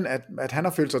jeg simpelthen, at han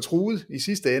har følt sig truet i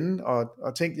sidste ende,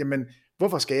 og tænkt, jamen,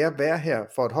 hvorfor skal jeg være her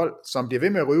for et hold, som bliver ved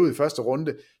med at ryge ud i første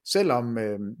runde, selvom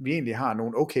vi egentlig har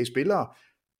nogle okay spillere,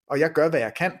 og jeg gør, hvad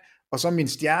jeg kan, og så min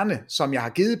stjerne, som jeg har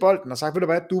givet bolden, og sagt, ved du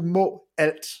hvad, du må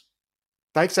alt.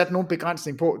 Der er ikke sat nogen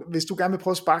begrænsning på. Hvis du gerne vil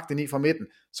prøve at sparke den i fra midten,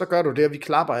 så gør du det, og vi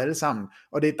klapper alle sammen.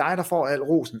 Og det er dig, der får al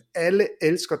rosen. Alle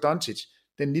elsker Doncic,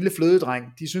 den lille flødedreng.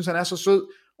 De synes, han er så sød,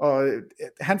 og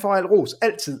han får al ros,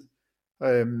 altid.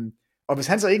 Og hvis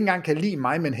han så ikke engang kan lide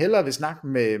mig, men hellere vil snakke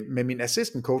med min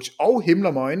assistant coach og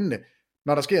himler med øjnene,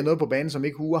 når der sker noget på banen, som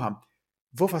ikke huer ham,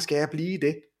 hvorfor skal jeg blive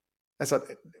det? Altså,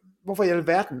 hvorfor i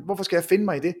alverden? Hvorfor skal jeg finde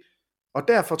mig i det? Og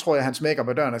derfor tror jeg, han smækker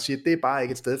på døren og siger, det er bare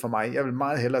ikke et sted for mig. Jeg vil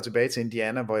meget hellere tilbage til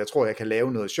Indiana, hvor jeg tror, jeg kan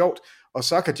lave noget sjovt. Og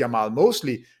så kan Jamal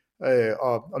Mosley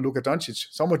og Luka Doncic,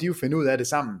 så må de jo finde ud af det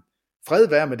sammen. Fred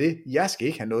være med det. Jeg skal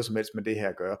ikke have noget som helst med det her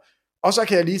at gøre. Og så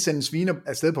kan jeg lige sende en sviner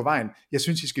afsted på vejen. Jeg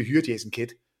synes, I skal hyre Jason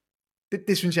Kidd.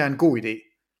 Det synes jeg er en god idé.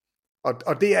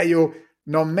 Og det er jo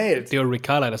normalt... Det var Rick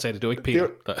Carlisle, der sagde det. Det var ikke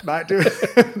Peter. Nej,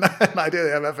 det har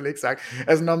jeg i hvert fald ikke sagt.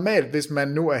 Altså normalt, hvis man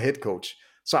nu er head coach,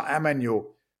 så er man jo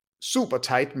super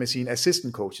tight med sine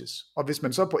assistant coaches. Og hvis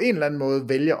man så på en eller anden måde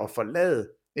vælger at forlade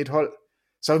et hold,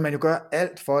 så vil man jo gøre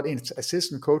alt for, at ens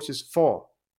assistant coaches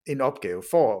får en opgave,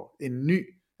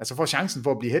 får chancen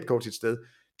for at blive head coach et sted.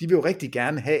 De vil jo rigtig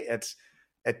gerne have,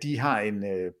 at de har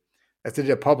det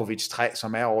der Popovich-træ,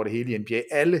 som er over det hele i NBA.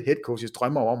 Alle head coaches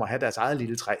drømmer om at have deres eget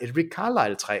lille træ. Et Rick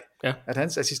Carlisle-træ. Ja. At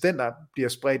hans assistenter bliver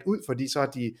spredt ud, fordi så har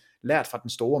de lært fra den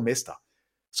store mester.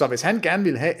 Så hvis han gerne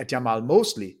vil have, at Jamal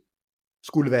Mosley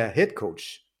skulle være head coach,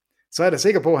 så er jeg da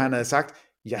sikker på, at han havde sagt,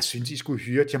 jeg synes, I skulle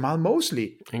hyre Jamal Mosley.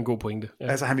 En god pointe. Ja.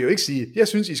 Altså, han vil jo ikke sige, jeg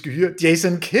synes, I skal hyre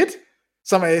Jason Kidd,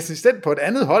 som er assistent på et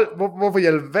andet hold. Hvorfor i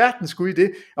alverden skulle I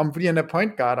det? Fordi han er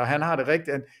point guard, og han har det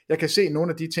rigtigt. Jeg kan se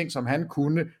nogle af de ting, som han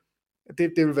kunne.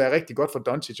 Det vil være rigtig godt for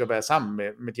Doncic at være sammen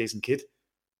med Jason Kidd.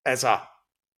 Altså,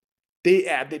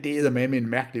 det er med en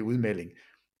mærkelig udmelding.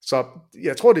 Så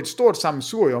jeg tror, det er et stort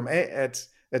sammensurium af,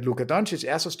 at Luka Doncic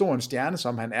er så stor en stjerne,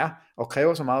 som han er, og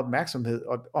kræver så meget opmærksomhed,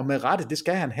 og med rette, det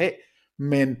skal han have,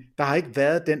 men der har ikke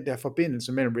været den der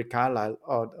forbindelse mellem Rick Carlisle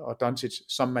og Doncic,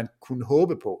 som man kunne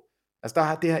håbe på.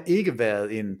 Altså, det har ikke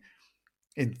været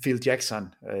en Phil Jackson,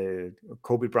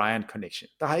 Kobe Bryant connection.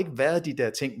 Der har ikke været de der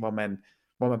ting, hvor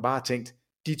man bare har tænkt,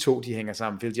 de to, de hænger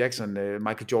sammen. Phil Jackson,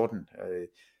 Michael Jordan.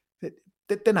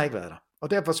 Den har ikke været der. Og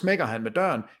derfor smækker han med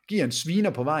døren, giver en sviner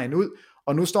på vejen ud,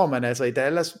 og nu står man altså i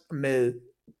Dallas med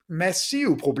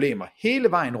massive problemer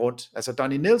hele vejen rundt. Altså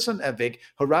Donnie Nelson er væk,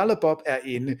 Haralabob er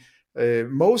inde,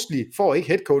 Mosley får ikke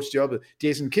headcoach-jobbet,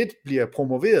 Jason Kidd bliver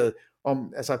promoveret,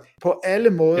 altså på alle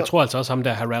måder. Jeg tror altså også, ham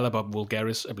der Haralabob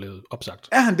Vulgaris er blevet opsagt.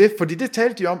 Er han det? Fordi det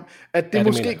talte de om, at det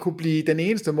måske kunne blive den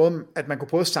eneste måde, at man kunne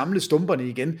prøve at samle stumperne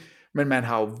igen. Men man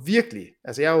har jo virkelig,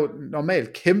 altså jeg er jo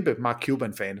normalt kæmpe Mark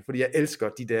Cuban-fan, fordi jeg elsker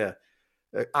de der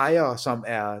ejere, som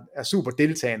er super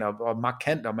deltagende og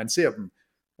markante, og man ser dem.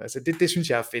 Altså det synes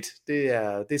jeg er fedt. Det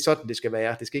er sådan, det skal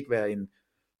være. Det skal ikke være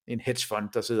en hedgefond,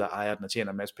 der sidder og ejer den og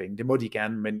tjener en masse penge. Det må de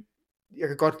gerne, men jeg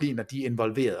kan godt lide, når de er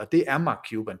involveret, og det er Mark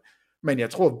Cuban. Men jeg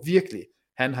tror virkelig,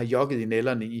 han har jogget i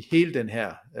nælderne i hele den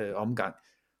her omgang,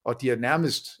 og de har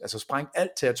nærmest sprængt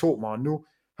alt til atomer, og nu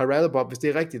Haralabob, hvis det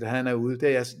er rigtigt, at han er ude,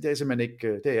 det er simpelthen ikke,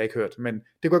 det har jeg ikke hørt, men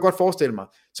det kunne jeg godt forestille mig,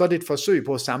 så er det et forsøg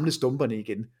på at samle stumperne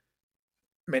igen.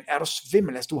 Men er du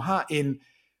svimmel, altså du har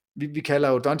vi kalder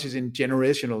jo Doncic en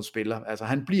generational spiller, altså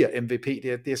han bliver MVP, det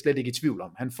er jeg slet ikke i tvivl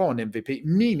om, han får en MVP,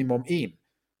 minimum 1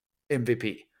 MVP,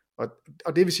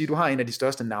 og det vil sige, at du har en af de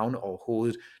største navne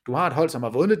overhovedet, du har et hold, som har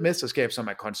vundet et mesterskab, som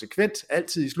er konsekvent,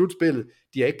 altid i slutspillet,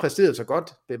 de har ikke præsteret så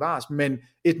godt, bevares, men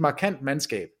et markant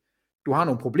mandskab, du har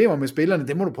nogle problemer med spillerne,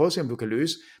 det må du prøve at se, om du kan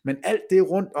løse, men alt det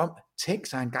rundt om, tænk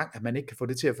sig engang, at man ikke kan få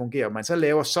det til at fungere, og man så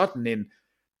laver sådan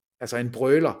en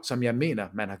brøler, som jeg mener,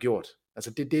 man har gjort.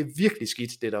 Altså det er virkelig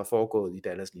skidt, det der er foregået i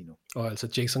Dallas lige nu. Og altså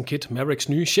Jason Kidd, Mavericks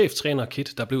nye cheftræner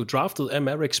Kidd, der blev draftet af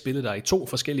Mavericks, spillede der i 2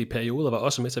 forskellige perioder, var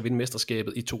også med til at vinde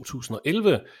mesterskabet i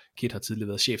 2011. Kidd har tidligere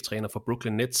været cheftræner for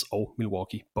Brooklyn Nets og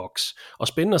Milwaukee Bucks. Og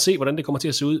spændende at se, hvordan det kommer til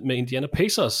at se ud med Indiana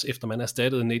Pacers, efter man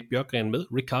erstattede Nate Bjørkgren med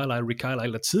Rick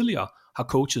Carlisle, der tidligere har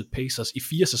coachet Pacers i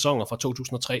 4 sæsoner fra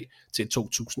 2003 til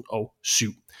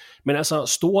 2007. Men altså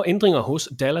store ændringer hos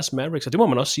Dallas Mavericks, og det må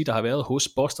man også sige, der har været hos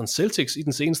Boston Celtics i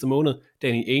den seneste måned.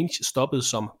 Danny Ainge stoppede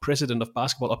som President of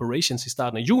Basketball Operations i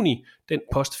starten af juni. Den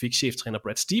post fik cheftræner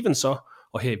Brad Stevens så,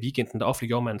 og her i weekenden der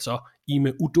offentliggjorde man så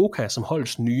Ime Udoka som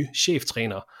holdets nye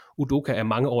cheftræner. Udoka er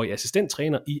mangeårig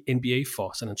assistenttræner i NBA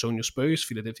for San Antonio Spurs,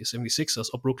 Philadelphia 76ers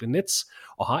og Brooklyn Nets,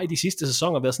 og har i de sidste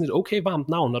sæsoner været sådan et okay varmt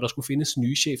navn, når der skulle findes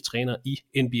nye cheftræner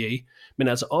i NBA. Men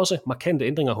altså også markante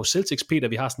ændringer hos Celtics, Peter,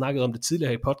 vi har snakket om det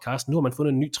tidligere i podcasten. Nu har man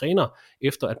fundet en ny træner,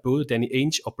 efter at både Danny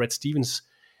Ainge og Brad Stevens,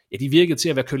 de virkede til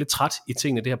at være kørt lidt træt i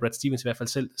tingene. Det har Brad Stevens i hvert fald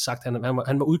selv sagt.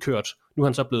 Han var udkørt. Nu er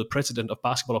han så blevet President of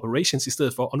Basketball Operations i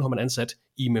stedet for, og nu har man ansat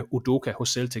Ime Udoka hos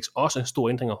Celtics. Også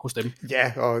store ændringer hos dem.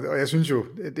 Ja, og jeg synes jo,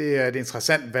 det er et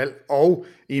interessant valg. Og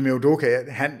Ime Udoka,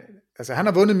 han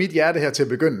har vundet mit hjerte her til at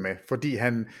begynde med, fordi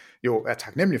han jo er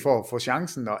taknemmelig for at få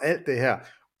chancen og alt det her.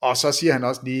 Og så siger han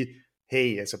også lige,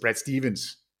 hey, altså Brad Stevens,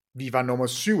 vi var nummer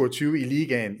 27 i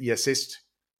ligaen i assist.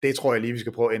 Det tror jeg lige, vi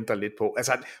skal prøve at ændre lidt på.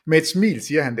 Altså med et smil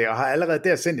siger han det, og har allerede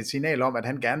der sendt et signal om, at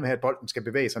han gerne vil have, at bolden skal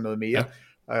bevæge sig noget mere.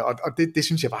 Ja. Og det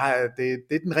synes jeg bare, det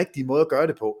er den rigtige måde at gøre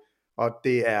det på. Og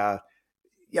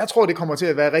jeg tror, det kommer til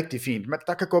at være rigtig fint. Men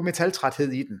der kan gå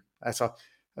metaltræthed i den. Altså,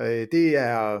 det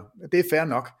er fair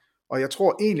nok. Og jeg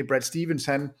tror egentlig, Brad Stevens,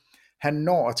 han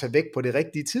når at tage væk på det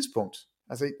rigtige tidspunkt.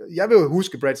 Altså, jeg vil jo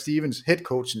huske Brad Stevens,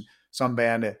 headcoachen, som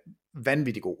værende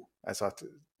vanvittig god. Altså,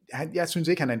 jeg synes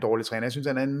ikke, han er en dårlig træner. Jeg synes,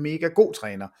 han er en mega god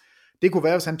træner. Det kunne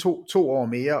være, hvis han tog 2 år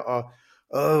mere,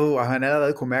 og han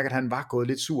allerede kunne mærke, at han var gået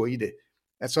lidt sur i det.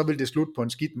 At så ville det slutte på en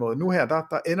skidt måde. Nu her,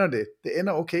 der ender det. Det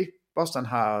ender okay. Boston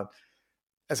har,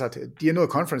 de har nået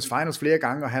conference finals flere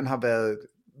gange, og han har været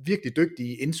virkelig dygtig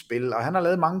i indspil, og han har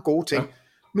lavet mange gode ting. Ja.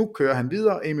 Nu kører han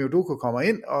videre, Ime Udoka kommer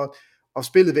ind, og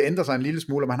spillet vil ændre sig en lille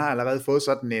smule, og man har allerede fået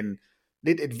sådan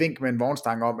lidt et vink med en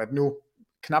vognstang om, at nu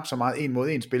knap så meget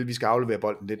 1-mod-1 spil, vi skal aflevere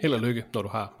bolden lidt. Held og lykke, når du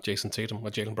har Jason Tatum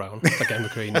og Jaylen Brown, der gerne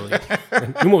vil køre 1-mod-1.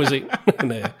 Men nu må vi se.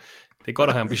 Men, Det er godt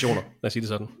at have ambitioner, lad os sige det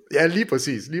sådan. Ja, lige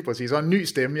præcis. Og en ny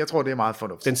stemme, jeg tror, det er meget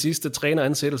fornuftigt. Den sidste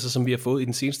træneransættelse, som vi har fået i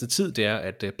den seneste tid, det er,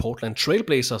 at Portland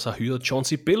Trailblazers har hyret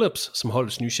Chauncey Billups som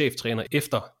holdets nye cheftræner,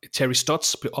 efter Terry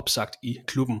Stotts blev opsagt i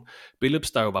klubben.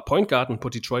 Billups, der jo var pointguarden på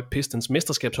Detroit Pistons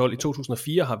mesterskabshold i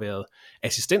 2004, har været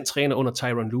assistenttræner under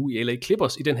Tyronn Lue i LA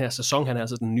Clippers i den her sæson. Han er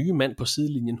altså den nye mand på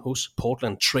sidelinjen hos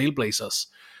Portland Trailblazers.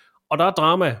 Og der er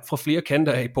drama fra flere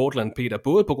kanter af i Portland, Peter,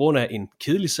 både på grund af en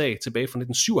kedelig sag tilbage fra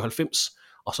 1997,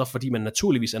 og så fordi man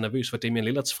naturligvis er nervøs for Damian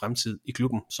Lillards fremtid i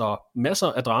klubben. Så masser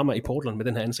af drama i Portland med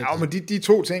den her ansættelse. Ja, men de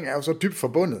to ting er jo så dybt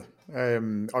forbundet,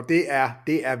 og det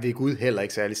er ved Gud heller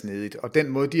ikke særlig snedigt. Og den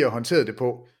måde, de har håndteret det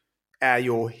på, er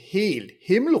jo helt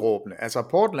himmelråbende. Altså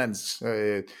Portlands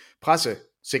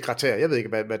pressesekretær, jeg ved ikke,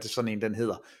 hvad det sådan en den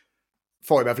hedder,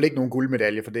 får i hvert fald ikke nogen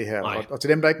guldmedalje for det her. Og til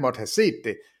dem, der ikke måtte have set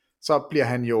det, så bliver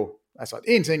han jo, altså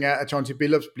en ting er, at Chauncey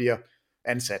Billups bliver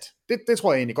ansat. Det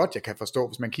tror jeg egentlig godt, jeg kan forstå,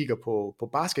 hvis man kigger på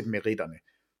basketmeritterne.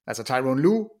 Altså Tyronn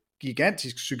Lue,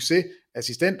 gigantisk succes,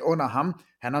 assistent under ham,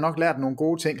 han har nok lært nogle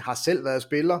gode ting, har selv været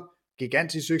spiller,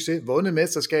 gigantisk succes, vundet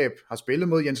mesterskab, har spillet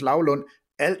mod Jens Lavlund,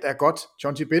 alt er godt.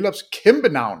 Chauncey Billups, kæmpe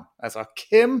navn, altså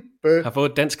kæmpe. Har fået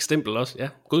et dansk stempel også, ja,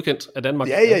 godkendt af Danmark.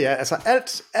 Ja, altså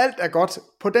alt er godt,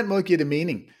 på den måde giver det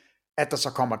mening, at der så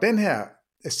kommer den her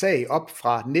sag op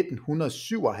fra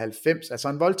 1997, altså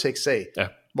en voldtægtssag,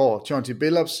 hvor Chauncey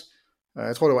Billups,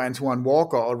 jeg tror det var Antoine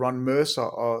Walker og Ron Mercer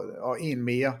og en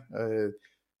mere,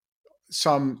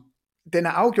 som den er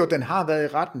afgjort, den har været i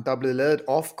retten, der er blevet lavet et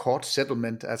off-court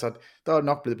settlement, altså der er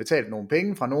nok blevet betalt nogle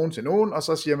penge fra nogen til nogen, og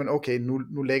så siger man, okay,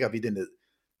 nu lægger vi det ned.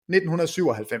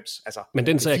 1997, altså men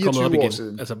den sag er kommet op igen.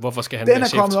 Siden. Altså hvorfor skal han den være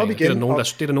cheftræner? Det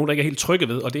er der nogen, der ikke er helt trygge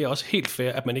ved, og det er også helt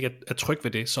fair, at man ikke er tryg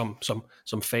ved det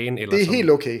som fan eller det er som helt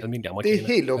okay. almindelig amerikaner. Det er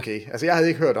helt okay. Altså jeg havde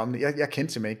ikke hørt om det. Jeg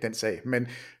kendte simpelthen ikke den sag.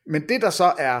 Men det der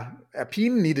så er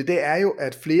pinen i det er jo,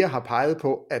 at flere har peget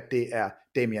på, at det er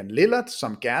Damian Lillard,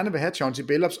 som gerne vil have Chauncey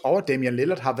Billups, og Damian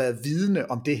Lillard har været vidende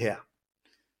om det her.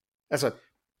 Altså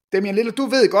Damian Lillard, du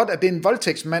ved godt, at det er en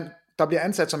voldtægtsmand, der bliver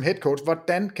ansat som head coach.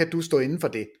 Hvordan kan du stå inden for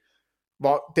det?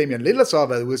 Hvor Damian Lillard så har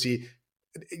været ude og sige,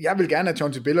 jeg vil gerne have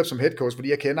Chauncey Billups som head coach, fordi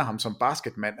jeg kender ham som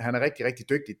basketmand. Han er rigtig, rigtig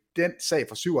dygtig. Den sag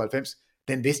fra 97,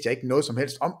 den vidste jeg ikke noget som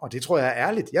helst om, og det tror jeg er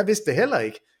ærligt. Jeg vidste det heller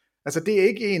ikke. Altså det er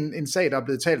ikke en sag, der er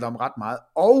blevet talt om ret meget.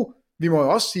 Og vi må jo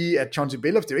også sige, at Chauncey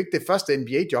Billups, det er jo ikke det første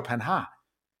NBA-job, han har.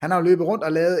 Han har jo løbet rundt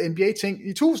og lavet NBA-ting i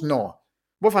 1000 år.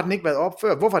 Hvorfor har den ikke været op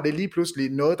før? Hvorfor er det lige pludselig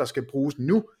noget, der skal bruges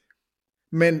nu?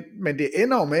 Men det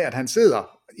ender jo med, at han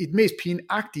sidder i den mest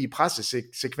pinagtige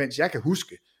pressesekvens, jeg kan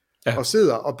huske, og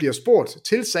sidder og bliver spurgt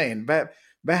til sagen,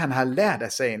 hvad han har lært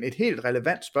af sagen. Et helt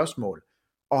relevant spørgsmål.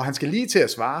 Og han skal lige til at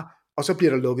svare, og så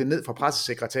bliver der lukket ned fra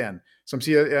pressesekretæren, som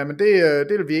siger, jamen det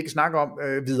vil vi ikke snakke om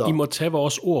videre. I må tage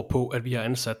vores ord på, at vi har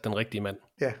ansat den rigtige mand.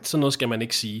 Ja. Sådan noget skal man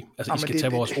ikke sige. Altså, I skal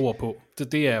tage vores ord på.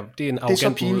 Det er en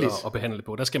arrogant måde at behandle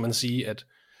på. Der skal man sige,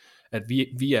 at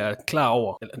vi er klar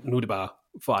over, eller nu er det bare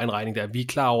for egen regning der, vi er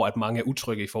klar over, at mange er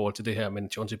utrygge i forhold til det her, men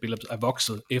Chauncey Billups er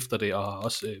vokset efter det, og har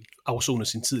også afsonet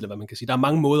sin tid, eller hvad man kan sige. Der er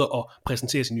mange måder at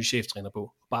præsentere sin nye cheftræner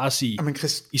på. Bare at sige,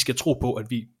 I skal tro på, at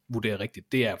vi vurderer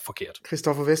rigtigt. Det er forkert.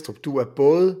 Christoffer Vestrup, du er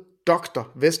både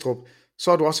doktor Vestrup,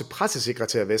 så er du også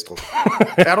pressesekretær Vestrup.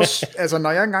 Altså,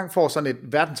 når jeg engang får sådan et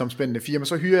verdensomspændende firma,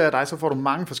 så hyrer jeg dig, så får du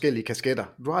mange forskellige kasketter.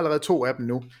 Du har allerede 2 af dem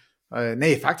nu.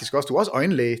 Nej, faktisk også. Du er også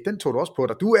øjenlæge. Den tog du også på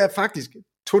dig. Du er faktisk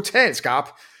totalt skarp.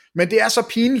 Men det er så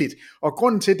pinligt, og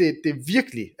grunden til, det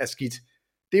virkelig er skidt,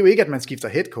 det er jo ikke, at man skifter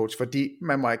head coach, fordi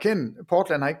man må erkende, at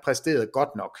Portland har ikke præsteret godt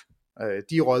nok.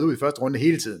 De er røget ud i første runde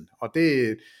hele tiden, og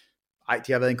det...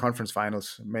 de har været i en conference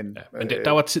finals, men... Ja, men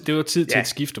det var tid til et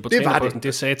skifte på trænerposten.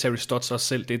 Det sagde Terry Stotts også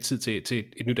selv, det er tid til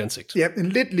et nyt ansigt. Ja,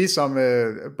 lidt ligesom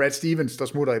Brad Stevens, der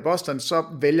smutter i Boston, så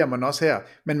vælger man også her,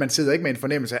 men man sidder ikke med en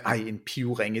fornemmelse af, en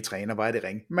pivringe træner, hvor er det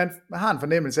ringe. Man har en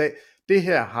fornemmelse af, det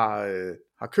her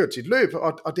har kørt sit løb,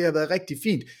 og det har været rigtig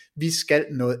fint. Vi skal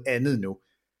noget andet nu.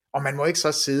 Og man må ikke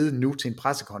så sidde nu til en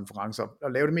pressekonference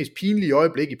og lave det mest pinlige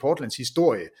øjeblik i Portlands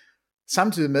historie,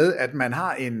 samtidig med, at man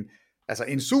har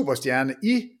en superstjerne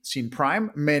i sin prime,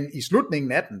 men i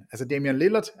slutningen af den, altså Damian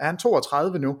Lillard, er han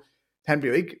 32 nu, han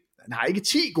har ikke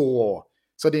 10 gode år,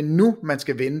 så det er nu, man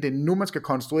skal vinde, det er nu, man skal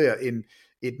konstruere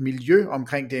et miljø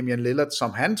omkring Damian Lillard,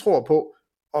 som han tror på,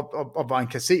 og hvor han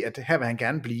kan se, at her vil han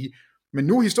gerne blive. Men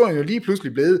nu er historien jo lige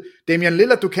pludselig blevet, Damian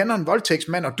Lillard, du kender en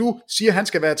voldtægtsmand, og du siger, han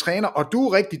skal være træner, og du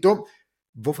er rigtig dum.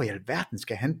 Hvorfor i alverden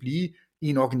skal han blive i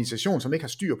en organisation, som ikke har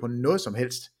styr på noget som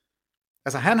helst?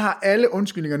 Altså han har alle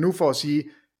undskyldninger nu for at sige,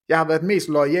 jeg har været den mest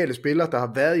loyale spiller, der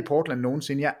har været i Portland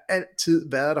nogensinde. Jeg har altid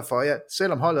været der for jer,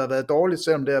 selvom holdet har været dårligt,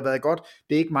 selvom det har været godt.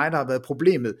 Det er ikke mig, der har været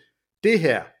problemet. Det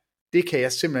her, det kan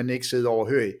jeg simpelthen ikke sidde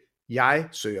overhøre i. jeg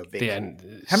søger væk. Det er en han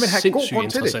vil have sindssygt god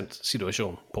grund til interessant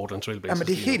situation, Portland Trailblazers. Jamen,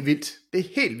 det er helt vildt. Det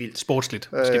er helt vildt. Sportsligt,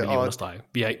 skal vi lige understrege.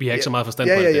 Vi har ikke så meget forstand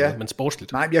på det, men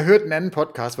sportsligt. Nej, jeg hørte en anden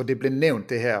podcast, hvor det blev nævnt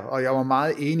det her, og jeg var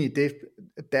meget enig i det.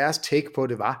 Deres take på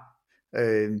det var,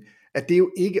 at det er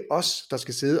jo ikke os, der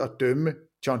skal sidde og dømme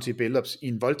Chauncey Billups i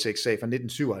en voldtægtssag fra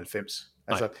 1997.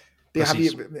 Altså, det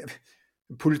præcis. Har vi...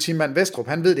 Politimand Vestrup,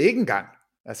 han ved det ikke engang.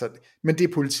 Altså, men det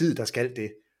er politiet, der skal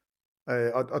det.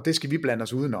 Og det skal vi blande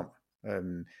os udenom.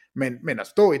 Men at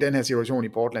stå i den her situation i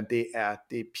Portland, det er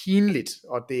pinligt,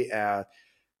 og det er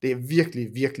virkelig,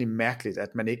 virkelig mærkeligt, at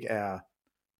man ikke er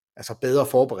altså bedre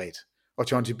forberedt. Og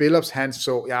Chauncey Billups, jeg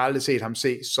har aldrig set ham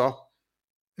se så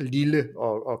lille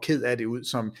og ked af det ud,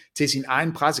 som til sin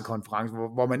egen pressekonference,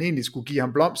 hvor man egentlig skulle give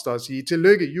ham blomster og sige,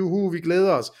 tillykke, juhu, vi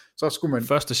glæder os. Så skulle man...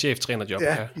 Første cheftrænerjob.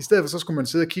 Ja, i stedet for så skulle man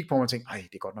sidde og kigge på ham og tænke, ej,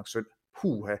 det er godt nok synd.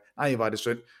 Puha, ej, var det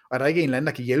synd. Og er der ikke en eller anden,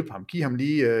 der kan hjælpe ham? Giv ham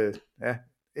lige et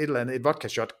eller andet, et vodka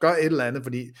shot. Gør et eller andet,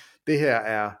 fordi det her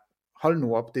er, hold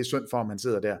nu op, det er synd for ham, han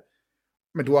sidder der.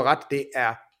 Men du har ret, det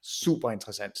er super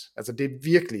interessant. Altså det er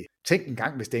virkelig, tænk en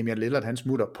gang, hvis Damian Lillard han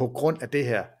smutter på grund af det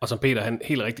her. Og som Peter han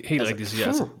helt rigtigt siger,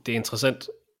 altså, det er interessant,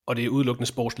 og det er udelukkende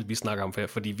sportsligt, vi snakker om her,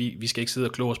 fordi vi skal ikke sidde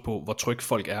og kloge os på, hvor tryg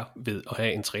folk er ved at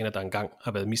have en træner, der engang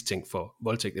har været mistænkt for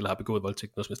voldtægt, eller har begået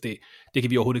voldtægt. Det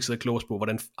kan vi overhovedet ikke sidde og kloge os på,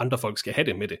 hvordan andre folk skal have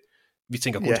det med det. Vi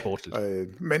tænker kun sportsligt.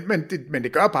 Men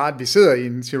det gør bare, at vi sidder i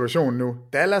en situation nu.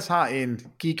 Dallas har en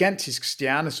gigantisk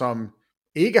stjerne, som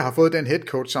ikke har fået den head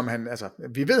coach, som han, altså,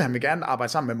 vi ved, at han vil gerne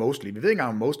arbejde sammen med Mosley. Vi ved ikke engang,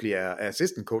 om Mosley er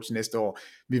assistant coach næste år.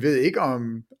 Vi ved ikke,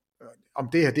 om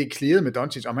det her det er clearet med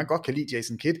Doncic, om han godt kan lide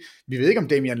Jason Kidd. Vi ved ikke, om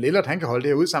Damian Lillard, han kan holde det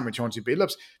her ud sammen med Chauncey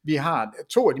Billups. Vi har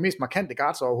 2 af de mest markante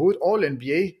guards overhovedet,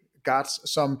 All-NBA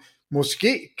guards, som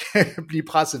måske kan blive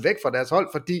presset væk fra deres hold,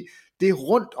 fordi det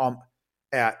rundt om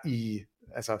er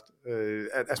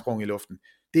sprunget i luften.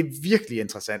 Det er virkelig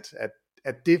interessant,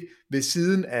 at det ved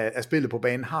siden af spillet på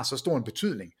banen har så stor en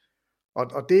betydning.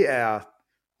 Og det er,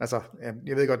 altså,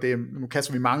 jeg ved godt, nu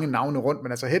kaster vi mange navne rundt,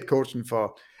 men altså headcoachen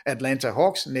for Atlanta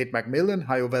Hawks, Nate McMillan,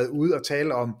 har jo været ude og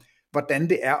tale om, hvordan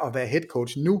det er at være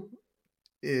headcoach nu,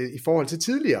 i forhold til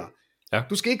tidligere. Ja.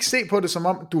 Du skal ikke se på det, som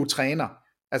om du er træner.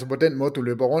 Altså på den måde, du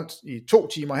løber rundt i 2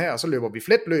 timer her, og så løber vi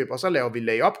fletløb, og så laver vi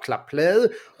lay-up, klap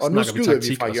plade, og nu skyder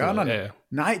vi fra hjørnerne. Ja.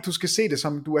 Nej, du skal se det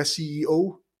som, du er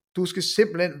CEO. Du skal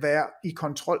simpelthen være i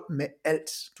kontrol med alt.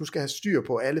 Du skal have styr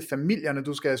på alle familierne,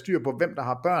 du skal have styr på, hvem der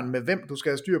har børn med hvem, du skal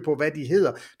have styr på, hvad de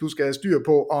hedder, du skal have styr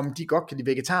på, om de godt kan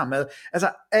lide vegetarmad. Altså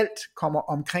alt kommer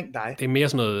omkring dig. Det er mere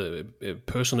sådan noget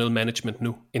personal management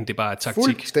nu, end det bare er taktik.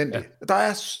 Fuldstændig. Ja. Der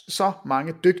er så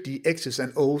mange dygtige X's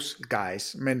and O's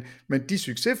guys, men de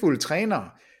succesfulde trænere,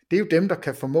 det er jo dem, der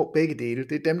kan formå begge dele.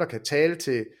 Det er dem, der kan tale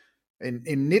til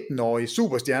en 19-årig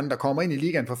superstjerne, der kommer ind i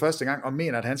ligaen for første gang og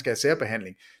mener, at han skal have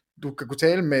særbehandling. Du kan kunne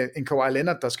tale med en Kawhi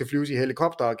Leonard, der skal flyves i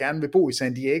helikopter og gerne vil bo i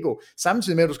San Diego,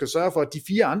 samtidig med, at du skal sørge for, at de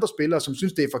 4 andre spillere, som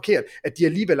synes, det er forkert, at de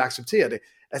alligevel accepterer det.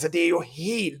 Altså, det er jo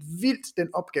helt vildt, den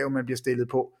opgave, man bliver stillet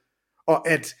på. Og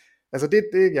at, altså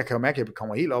jeg kan jo mærke, at jeg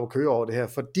kommer helt op og køre over det her,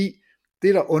 fordi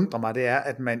det, der undrer mig, det er,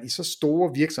 at man i så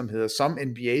store virksomheder, som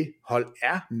NBA-hold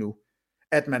er nu,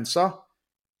 at man så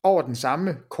over den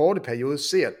samme korte periode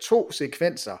ser 2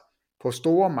 sekvenser på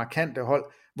store, markante hold,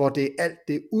 hvor det er alt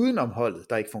det udenomholdet,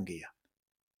 der ikke fungerer.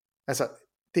 Altså,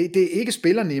 det er ikke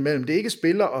spillerne imellem, det er ikke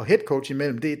spiller og headcoach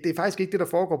imellem, det er faktisk ikke det, der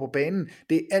foregår på banen,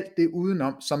 det er alt det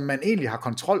udenom, som man egentlig har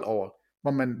kontrol over,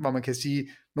 hvor man kan sige,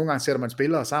 nogle gange sætter man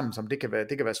spillere sammen, som det kan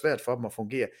være svært for dem at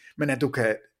fungere, men at du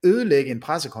kan ødelægge en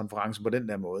pressekonference på den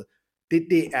der måde,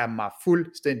 det er mig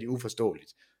fuldstændig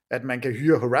uforståeligt. At man kan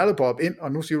hyre Haralabop ind,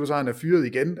 og nu siger du så, at han er fyret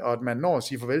igen, og at man når at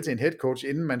sige farvel til en head coach,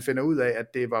 inden man finder ud af, at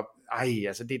det var,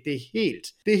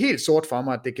 det er helt sort for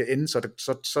mig, at det kan ende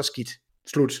så skidt.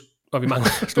 Slut. Og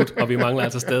vi mangler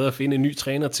altså stadig at finde en ny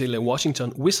træner til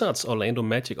Washington Wizards, Orlando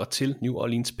Magic og til New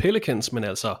Orleans Pelicans, men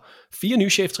altså 4 nye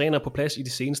cheftrænere på plads i de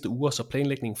seneste uger, så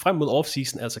planlægningen frem mod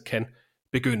offseason altså kan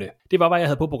begynde. Det var, hvad jeg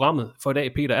havde på programmet for i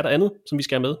dag, Peter. Er der andet, som vi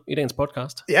skal have med i dagens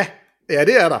podcast? Ja,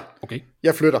 det er der. Okay.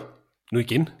 Jeg flytter. Nu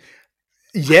igen?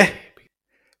 Ja.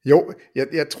 Jo,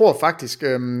 jeg tror faktisk,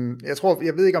 jeg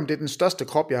ved ikke, om det er den største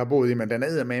krop, jeg har boet i, men den er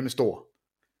eddermame stor.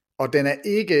 Og den er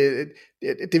ikke,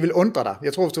 det vil undre dig.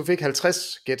 Jeg tror, hvis du fik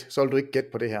 50 gæt, så ville du ikke gætte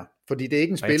på det her. Fordi det er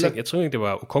ikke en spiller. Jeg tror ikke, det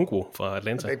var Okongwu fra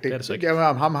Atlanta. Det er det så ikke.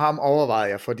 Ham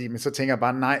overvejede jeg, men så tænker jeg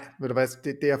bare, nej, ved du hvad,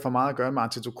 det er for meget at gøre med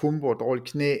Antetokounmpo og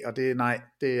dårligt knæ, og det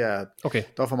er, okay.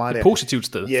 Der er for meget der. Et positivt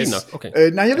sted, yes. Fint nok.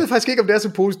 Okay. Nej, jeg ved faktisk ikke, om det er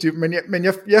så positivt, men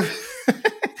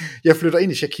jeg flytter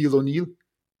ind i Shaquille O'Neal.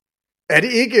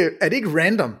 Er det ikke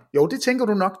random? Jo, det tænker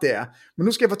du nok, det er. Men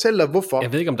nu skal jeg fortælle dig, hvorfor.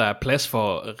 Jeg ved ikke, om der er plads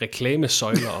for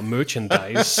reklamesøjler og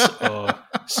merchandise og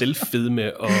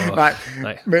selvfedme og... Nej.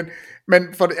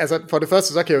 Men for det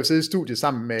første, så kan jeg jo sidde i studiet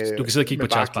sammen med... Du kan sidde og kigge på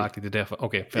Charles Barkley, det er derfor.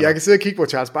 Okay, jeg kan sidde og kigge på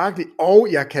Charles Barkley, og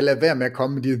jeg kan lade være med at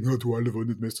komme med de, du har aldrig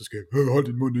vundet et mesterskab. Hold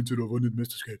din mund, indtil du har vundet et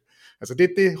mesterskab. Altså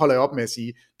det holder jeg op med at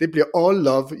sige. Det bliver all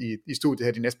love i studiet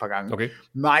her de næste par gange. Okay.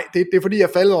 Nej, det er fordi, jeg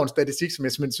faldt over en statistik, som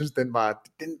jeg simpelthen synes,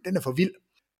 den er for vild.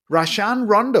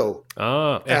 Rajon Rondo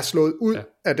er slået ud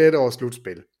af dette års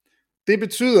slutspil. Det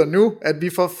betyder nu, at vi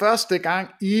for første gang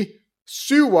i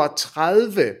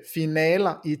 37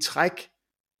 finaler i træk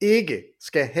ikke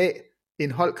skal have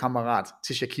en holdkammerat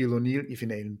til Shaquille O'Neal i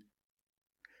finalen.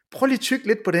 Prøv lige at tykke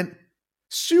lidt på den.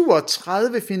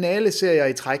 37 finaleserier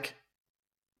i træk.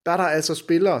 Der er der altså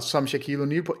spillere, som Shaquille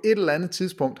O'Neal på et eller andet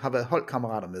tidspunkt har været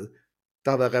holdkammerater med,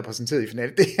 der har været repræsenteret i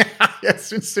finalen. Jeg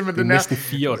synes simpelthen, det er næsten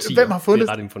 4 årtier. Det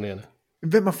er ret imponerende.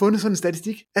 Hvem har fundet sådan en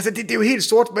statistik? Altså, det er jo helt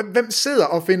stort. Hvem sidder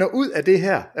og finder ud af det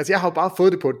her? Altså, jeg har jo bare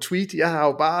fået det på et tweet. Jeg har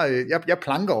jo bare, jeg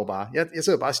planker jo bare. Jeg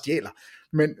sidder bare og stjæler.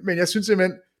 Men jeg synes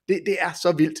simpelthen, det er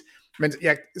så vildt. Men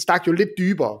jeg stak jo lidt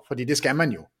dybere, fordi det skal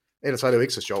man jo. Ellers er det jo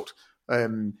ikke så sjovt.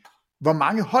 Hvor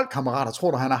mange holdkammerater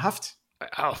tror du, han har haft?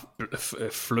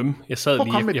 Fløm. Jeg sad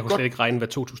lige, jeg kunne slet ikke regne, hvad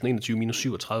 2021 minus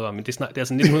 37 var, men det er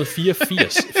altså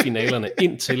 1984 finalerne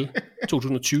indtil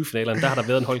 2020 finalerne, der har der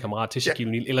været en holdkammerat til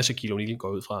Shaquille O'Neal, eller Shaquille O'Neal går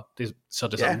ud fra. Så er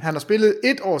det sådan. Han har spillet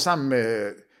 1 år sammen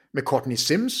med Courtney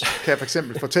Sims, kan jeg for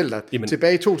eksempel fortælle dig, jamen,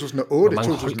 tilbage i 2008-2009.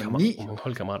 Hvor mange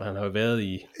holdkammerater han har jo været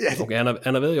i. Okay,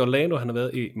 han har været i Orlando, han har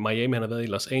været i Miami, han har været i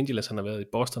Los Angeles, han har været i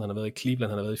Boston, han har været i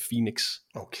Cleveland, han har været i Phoenix.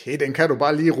 Okay, den kan du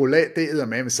bare lige rulle af, det er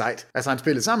med sejt. Altså han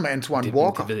spillede sammen med Antoine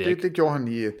Walker, det gjorde han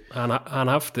i... Han har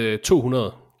haft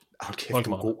 200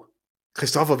 holdkammerater.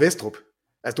 Christoffer Westrup.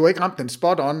 Altså du har ikke ramt den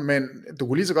spot on, men du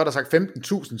kunne lige så godt have sagt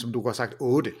 15.000, som du kunne have sagt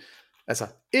 8. Altså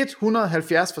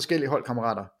 170 forskellige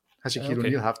holdkammerater har Shaquille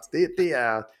O'Neal haft. Det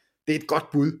er et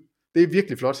godt bud. Det er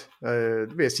virkelig flot,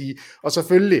 det vil jeg sige. Og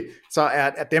selvfølgelig, så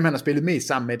er dem, han har spillet mest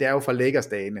sammen med, det er jo fra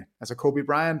Lakers-dagene. Altså Kobe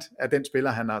Bryant er den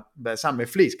spiller, han har været sammen med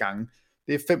flest gange.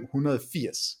 Det er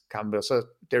 580 kampe, og så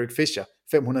Derek Fisher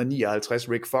 559,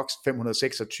 Rick Fox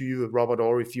 526, Robert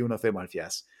Horry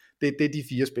 475. Det er de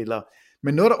 4 spillere.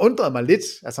 Men noget, der undrede mig lidt,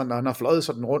 altså når han har fløjet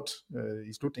sådan rundt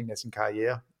i slutningen af sin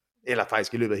karriere, eller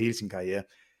faktisk i løbet af hele sin karriere,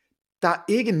 der er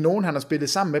ikke nogen, han har spillet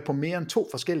sammen med på mere end 2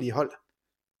 forskellige hold.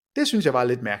 Det synes jeg var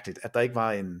lidt mærkeligt, at der ikke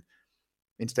var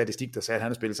en statistik, der sagde, at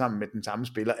han har spillet sammen med den samme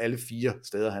spiller alle 4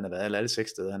 steder, han har været, eller alle 6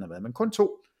 steder, han har været, men kun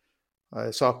 2.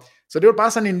 Så det var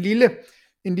bare sådan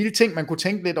en lille ting, man kunne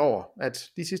tænke lidt over, at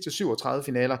de sidste 37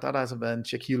 finaler, der har der altså været en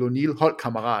Shaquille O'Neal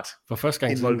holdkammerat for første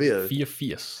gang involveret.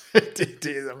 84. det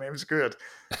er skørt.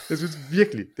 Jeg synes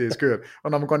virkelig, det er skørt.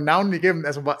 Og når man går navnene igennem,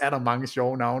 altså hvor er der mange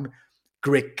sjove navne.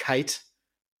 Greg Kite,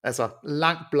 altså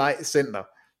langt bleg center.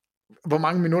 Hvor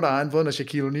mange minutter har han fået, når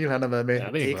Shaquille O'Neal han har været med?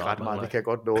 Ja, ikke ret meget, det kan jeg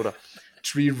godt love dig.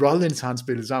 Tree Rollins har han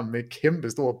spillet sammen med, kæmpe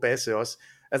stor basse også.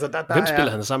 Altså, hvem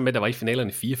spiller han sammen med, der var i finalerne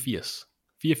i 84?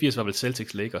 84 var vel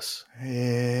Celtics Lakers?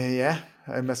 Ja,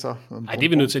 altså... Nej, det er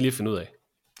vi nødt til lige at finde ud af.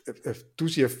 Du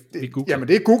siger... Jamen,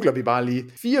 det googler vi bare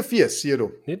lige. 84, siger du.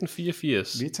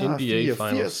 1984, vi tager NBA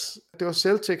 84. Finals. Det var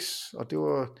Celtics, og det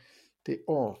var det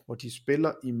år, hvor de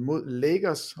spiller imod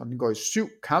Lakers, og den går i 7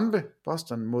 kampe.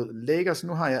 Boston mod Lakers.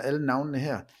 Nu har jeg alle navnene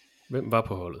her. Hvem var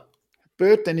på holdet?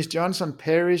 Bird, Dennis Johnson,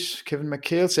 Parrish, Kevin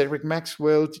McHale, Cedric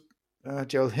Maxwell,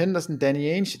 Gerald Henderson, Danny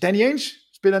Ainge. Danny Ainge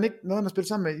spiller han ikke noget, han har spillet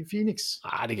sammen med i Phoenix?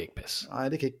 Nej, det kan ikke passe. Nej,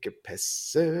 det kan ikke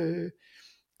passe.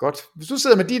 Godt. Hvis du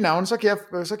sidder med de navne, så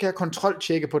kan jeg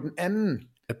kontroltjekke på den anden.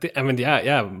 Men jeg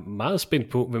er meget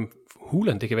spændt på, hvem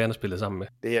Hulan det kan være, han har spillet sammen med.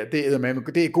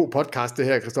 Det er god podcast, det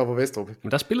her, Christoffer Westrup.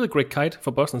 Men der spillede Greg Kite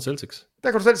for Boston Celtics.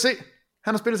 Der kan du selv se.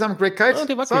 Han har spillet sammen med Greg Kite.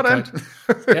 Det var Greg Kite.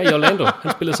 Ja, i Orlando.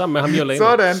 Han spillede sammen med ham i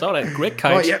Orlando. Sådan. Greg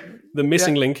Kite. The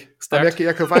missing link. Jeg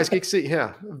kan jo faktisk ikke se her,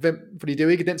 fordi det er jo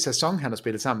ikke den sæson, han har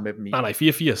spillet sammen med dem i. Nej,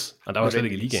 84. Og der var slet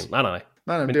ikke i ligaen. Nej,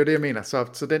 men det er jo det, jeg mener.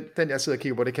 Så den, jeg sidder og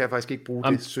kigger på, det kan jeg faktisk ikke bruge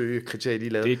det søgekriterie, de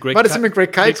lavede. Var det simpelthen Greg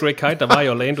Kite? Det er Greg Kite, der var i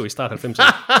Orlando i start 90'erne.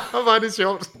 Hvor var det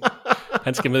sjovt.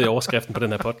 Han skal med i overskriften på den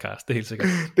her podcast, det er helt sikkert.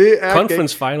 Det er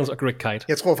Conference Finals og Greg Kite.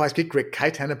 Jeg tror faktisk ikke, Greg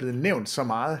Kite han er blevet nævnt så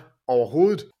meget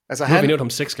overhovedet. Altså, nu har vi nævnt ham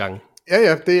 6 gange.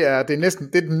 Ja, det er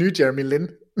den nye Jeremy Lin.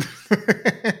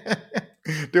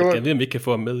 Jeg ved, om vi ikke kan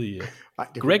få ham med i...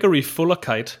 Gregory Fuller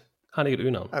Kite. Har han ikke et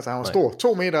øgenavn? Altså, han var stor.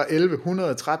 2 meter 11,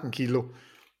 113 kilo.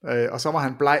 Og så var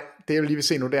han bleg. Det jeg lige vil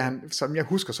se nu, det er, som jeg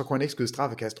husker, så kunne han ikke skyde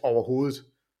straffekast overhovedet.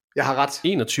 Jeg har ret.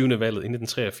 21. valget i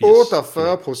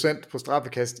 1983. 48% på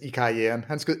straffekast i karrieren.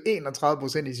 Han skød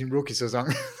 31% i sin rookie-sæson.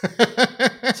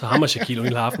 Så ham og Shaquille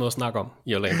O'Neal har haft noget at snakke om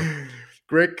i Orlando.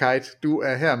 Greg Kite, du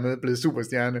er hermed blevet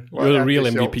superstjerne. You're the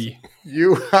real MVP.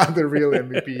 You are the real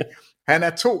MVP. Han er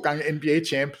 2 gange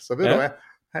NBA-champ, så ved du hvad?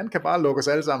 Han kan bare lukke os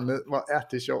alle sammen ned. Hvor er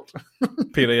det sjovt.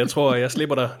 Peter, jeg tror, jeg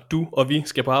slipper dig. Du og vi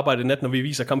skal på arbejde i nat, når vi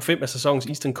viser kamp 5 af sæsonens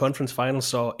Eastern Conference Finals.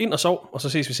 Så ind og sov, og så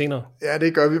ses vi senere. Ja,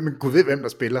 det gør vi, men Gud ved, hvem der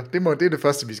spiller. Det er det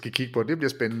første, vi skal kigge på. Det bliver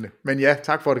spændende. Men ja,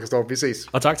 tak for det, Christoffer. Vi ses.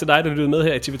 Og tak til dig, der lyttede med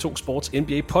her i TV2 Sports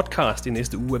NBA podcast. I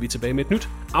næste uge er vi tilbage med et nyt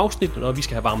afsnit, når vi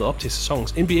skal have varmet op til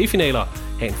sæsonens NBA-finaler.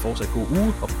 Ha' en fortsat god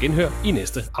uge, og på genhør i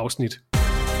næste afsnit.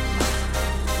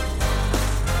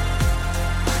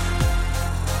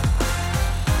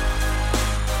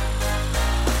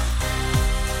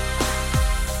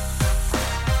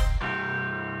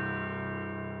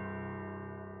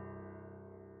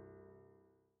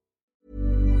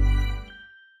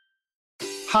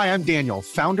 Hi, I'm Daniel,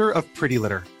 founder of Pretty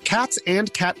Litter. Cats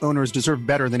and cat owners deserve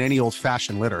better than any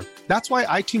old-fashioned litter. That's why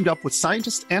I teamed up with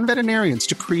scientists and veterinarians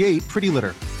to create Pretty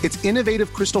Litter. Its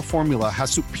innovative crystal formula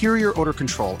has superior odor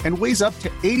control and weighs up to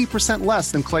 80%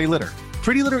 less than clay litter.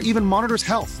 Pretty Litter even monitors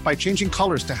health by changing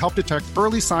colors to help detect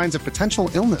early signs of potential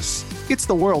illness. It's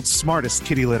the world's smartest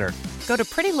kitty litter. Go to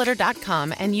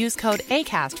prettylitter.com and use code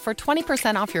ACAST for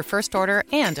 20% off your first order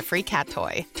and a free cat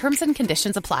toy. Terms and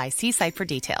conditions apply. See site for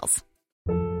details.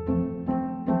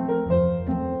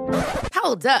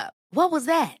 Hold up. What was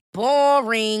that?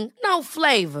 Boring. No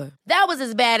flavor. That was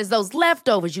as bad as those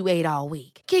leftovers you ate all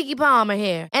week. Keke Palmer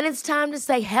here, and it's time to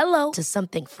say hello to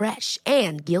something fresh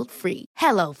and guilt-free.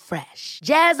 Hello Fresh.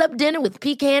 Jazz up dinner with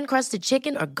pecan-crusted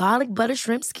chicken or garlic butter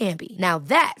shrimp scampi. Now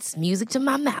that's music to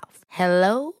my mouth.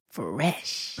 Hello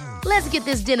Fresh. Let's get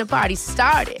this dinner party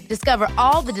started. Discover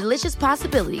all the delicious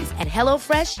possibilities at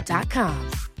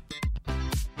hellofresh.com.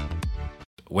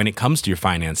 When it comes to your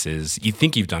finances, you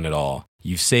think you've done it all.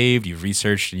 You've saved, you've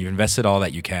researched, and you've invested all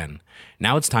that you can.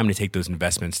 Now it's time to take those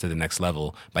investments to the next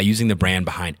level by using the brand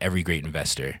behind every great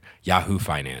investor, Yahoo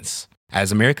Finance.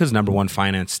 As America's #1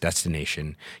 finance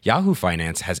destination, Yahoo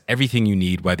Finance has everything you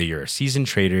need, whether you're a seasoned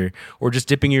trader or just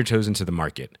dipping your toes into the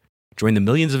market. Join the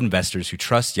millions of investors who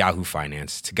trust Yahoo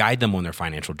Finance to guide them on their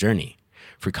financial journey.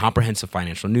 For comprehensive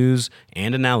financial news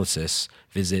and analysis,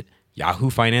 visit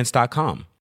yahoofinance.com.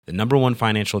 The #1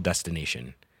 financial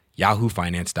destination,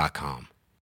 yahoofinance.com.